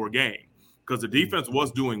 2-3 score game because the defense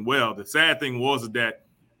was doing well. The sad thing was that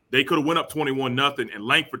they could have went up 21-0, and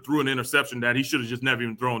Langford threw an interception that he should have just never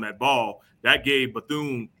even thrown that ball. That gave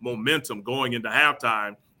Bethune momentum going into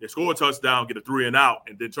halftime. They score a touchdown, get a 3-and-out,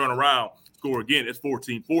 and then turn around, score again. It's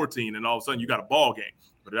 14-14, and all of a sudden you got a ball game.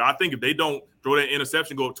 But I think if they don't throw that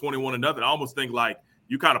interception, go up 21-0, I almost think like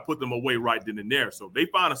you kind of put them away right then and there. So if they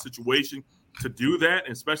find a situation to do that,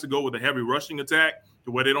 and especially go with a heavy rushing attack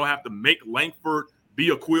to where they don't have to make Langford be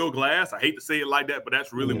a Quill Glass. I hate to say it like that, but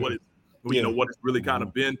that's really what it's really kind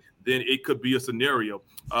of been. Then it could be a scenario.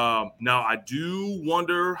 Now I do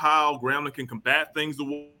wonder how Grambling can combat things or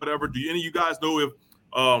whatever. Do any of you guys know if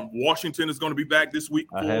Washington is going to be back this week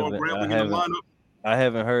for Grambling in the lineup? I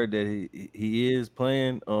haven't heard that he is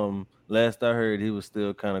playing. Last I heard, he was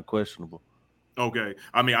still kind of questionable. Okay.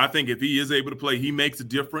 I mean, I think if he is able to play, he makes a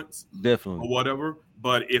difference. Definitely. Or whatever.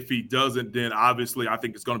 But if he doesn't, then obviously I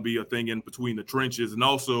think it's going to be a thing in between the trenches. And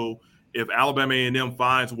also, if Alabama A&M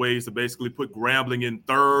finds ways to basically put Grambling in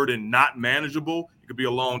third and not manageable, it could be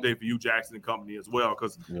a long day for Hugh Jackson and company as well.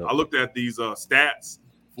 Because I looked at these stats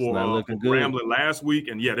for Grambling last week,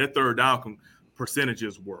 and their third down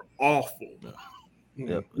percentages were awful.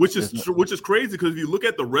 Yep. Which is crazy because if you look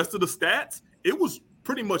at the rest of the stats, it was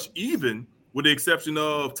pretty much even with the exception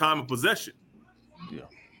of time of possession. Yeah.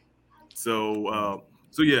 So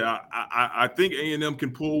I think A&M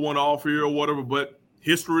can pull one off here or whatever, but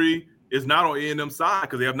history is not on A&M's side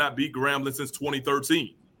because they have not beat Grambling since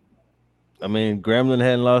 2013. I mean, Grambling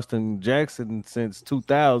hadn't lost in Jackson since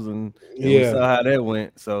 2000. And we saw how that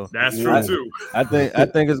went. So that's true too. I think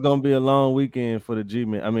it's gonna be a long weekend for the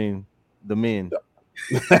G-men. I mean, the men.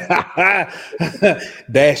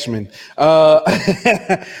 Dashman. All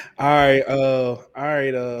right,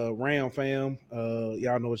 Ram fam.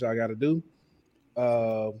 Y'all know what y'all got to do.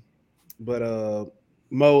 But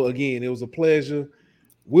Mo, again, it was a pleasure.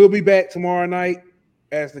 We'll be back tomorrow night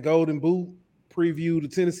as the Golden Boot preview the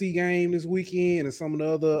Tennessee game this weekend and some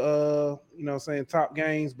of the other top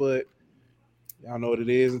games, but y'all know what it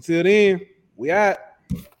is. Until then, we out.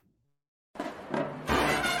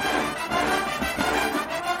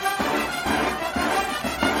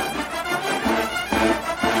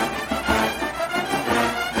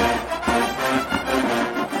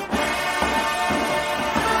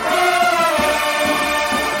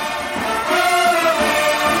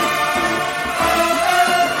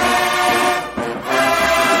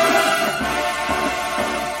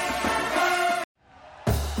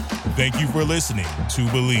 Thank you for listening to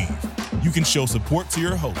Believe. You can show support to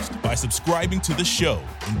your host by subscribing to the show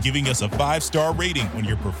and giving us a 5-star rating on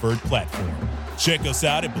your preferred platform. Check us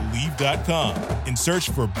out at Believe.com and search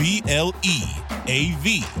for BLEAV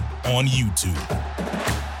on YouTube.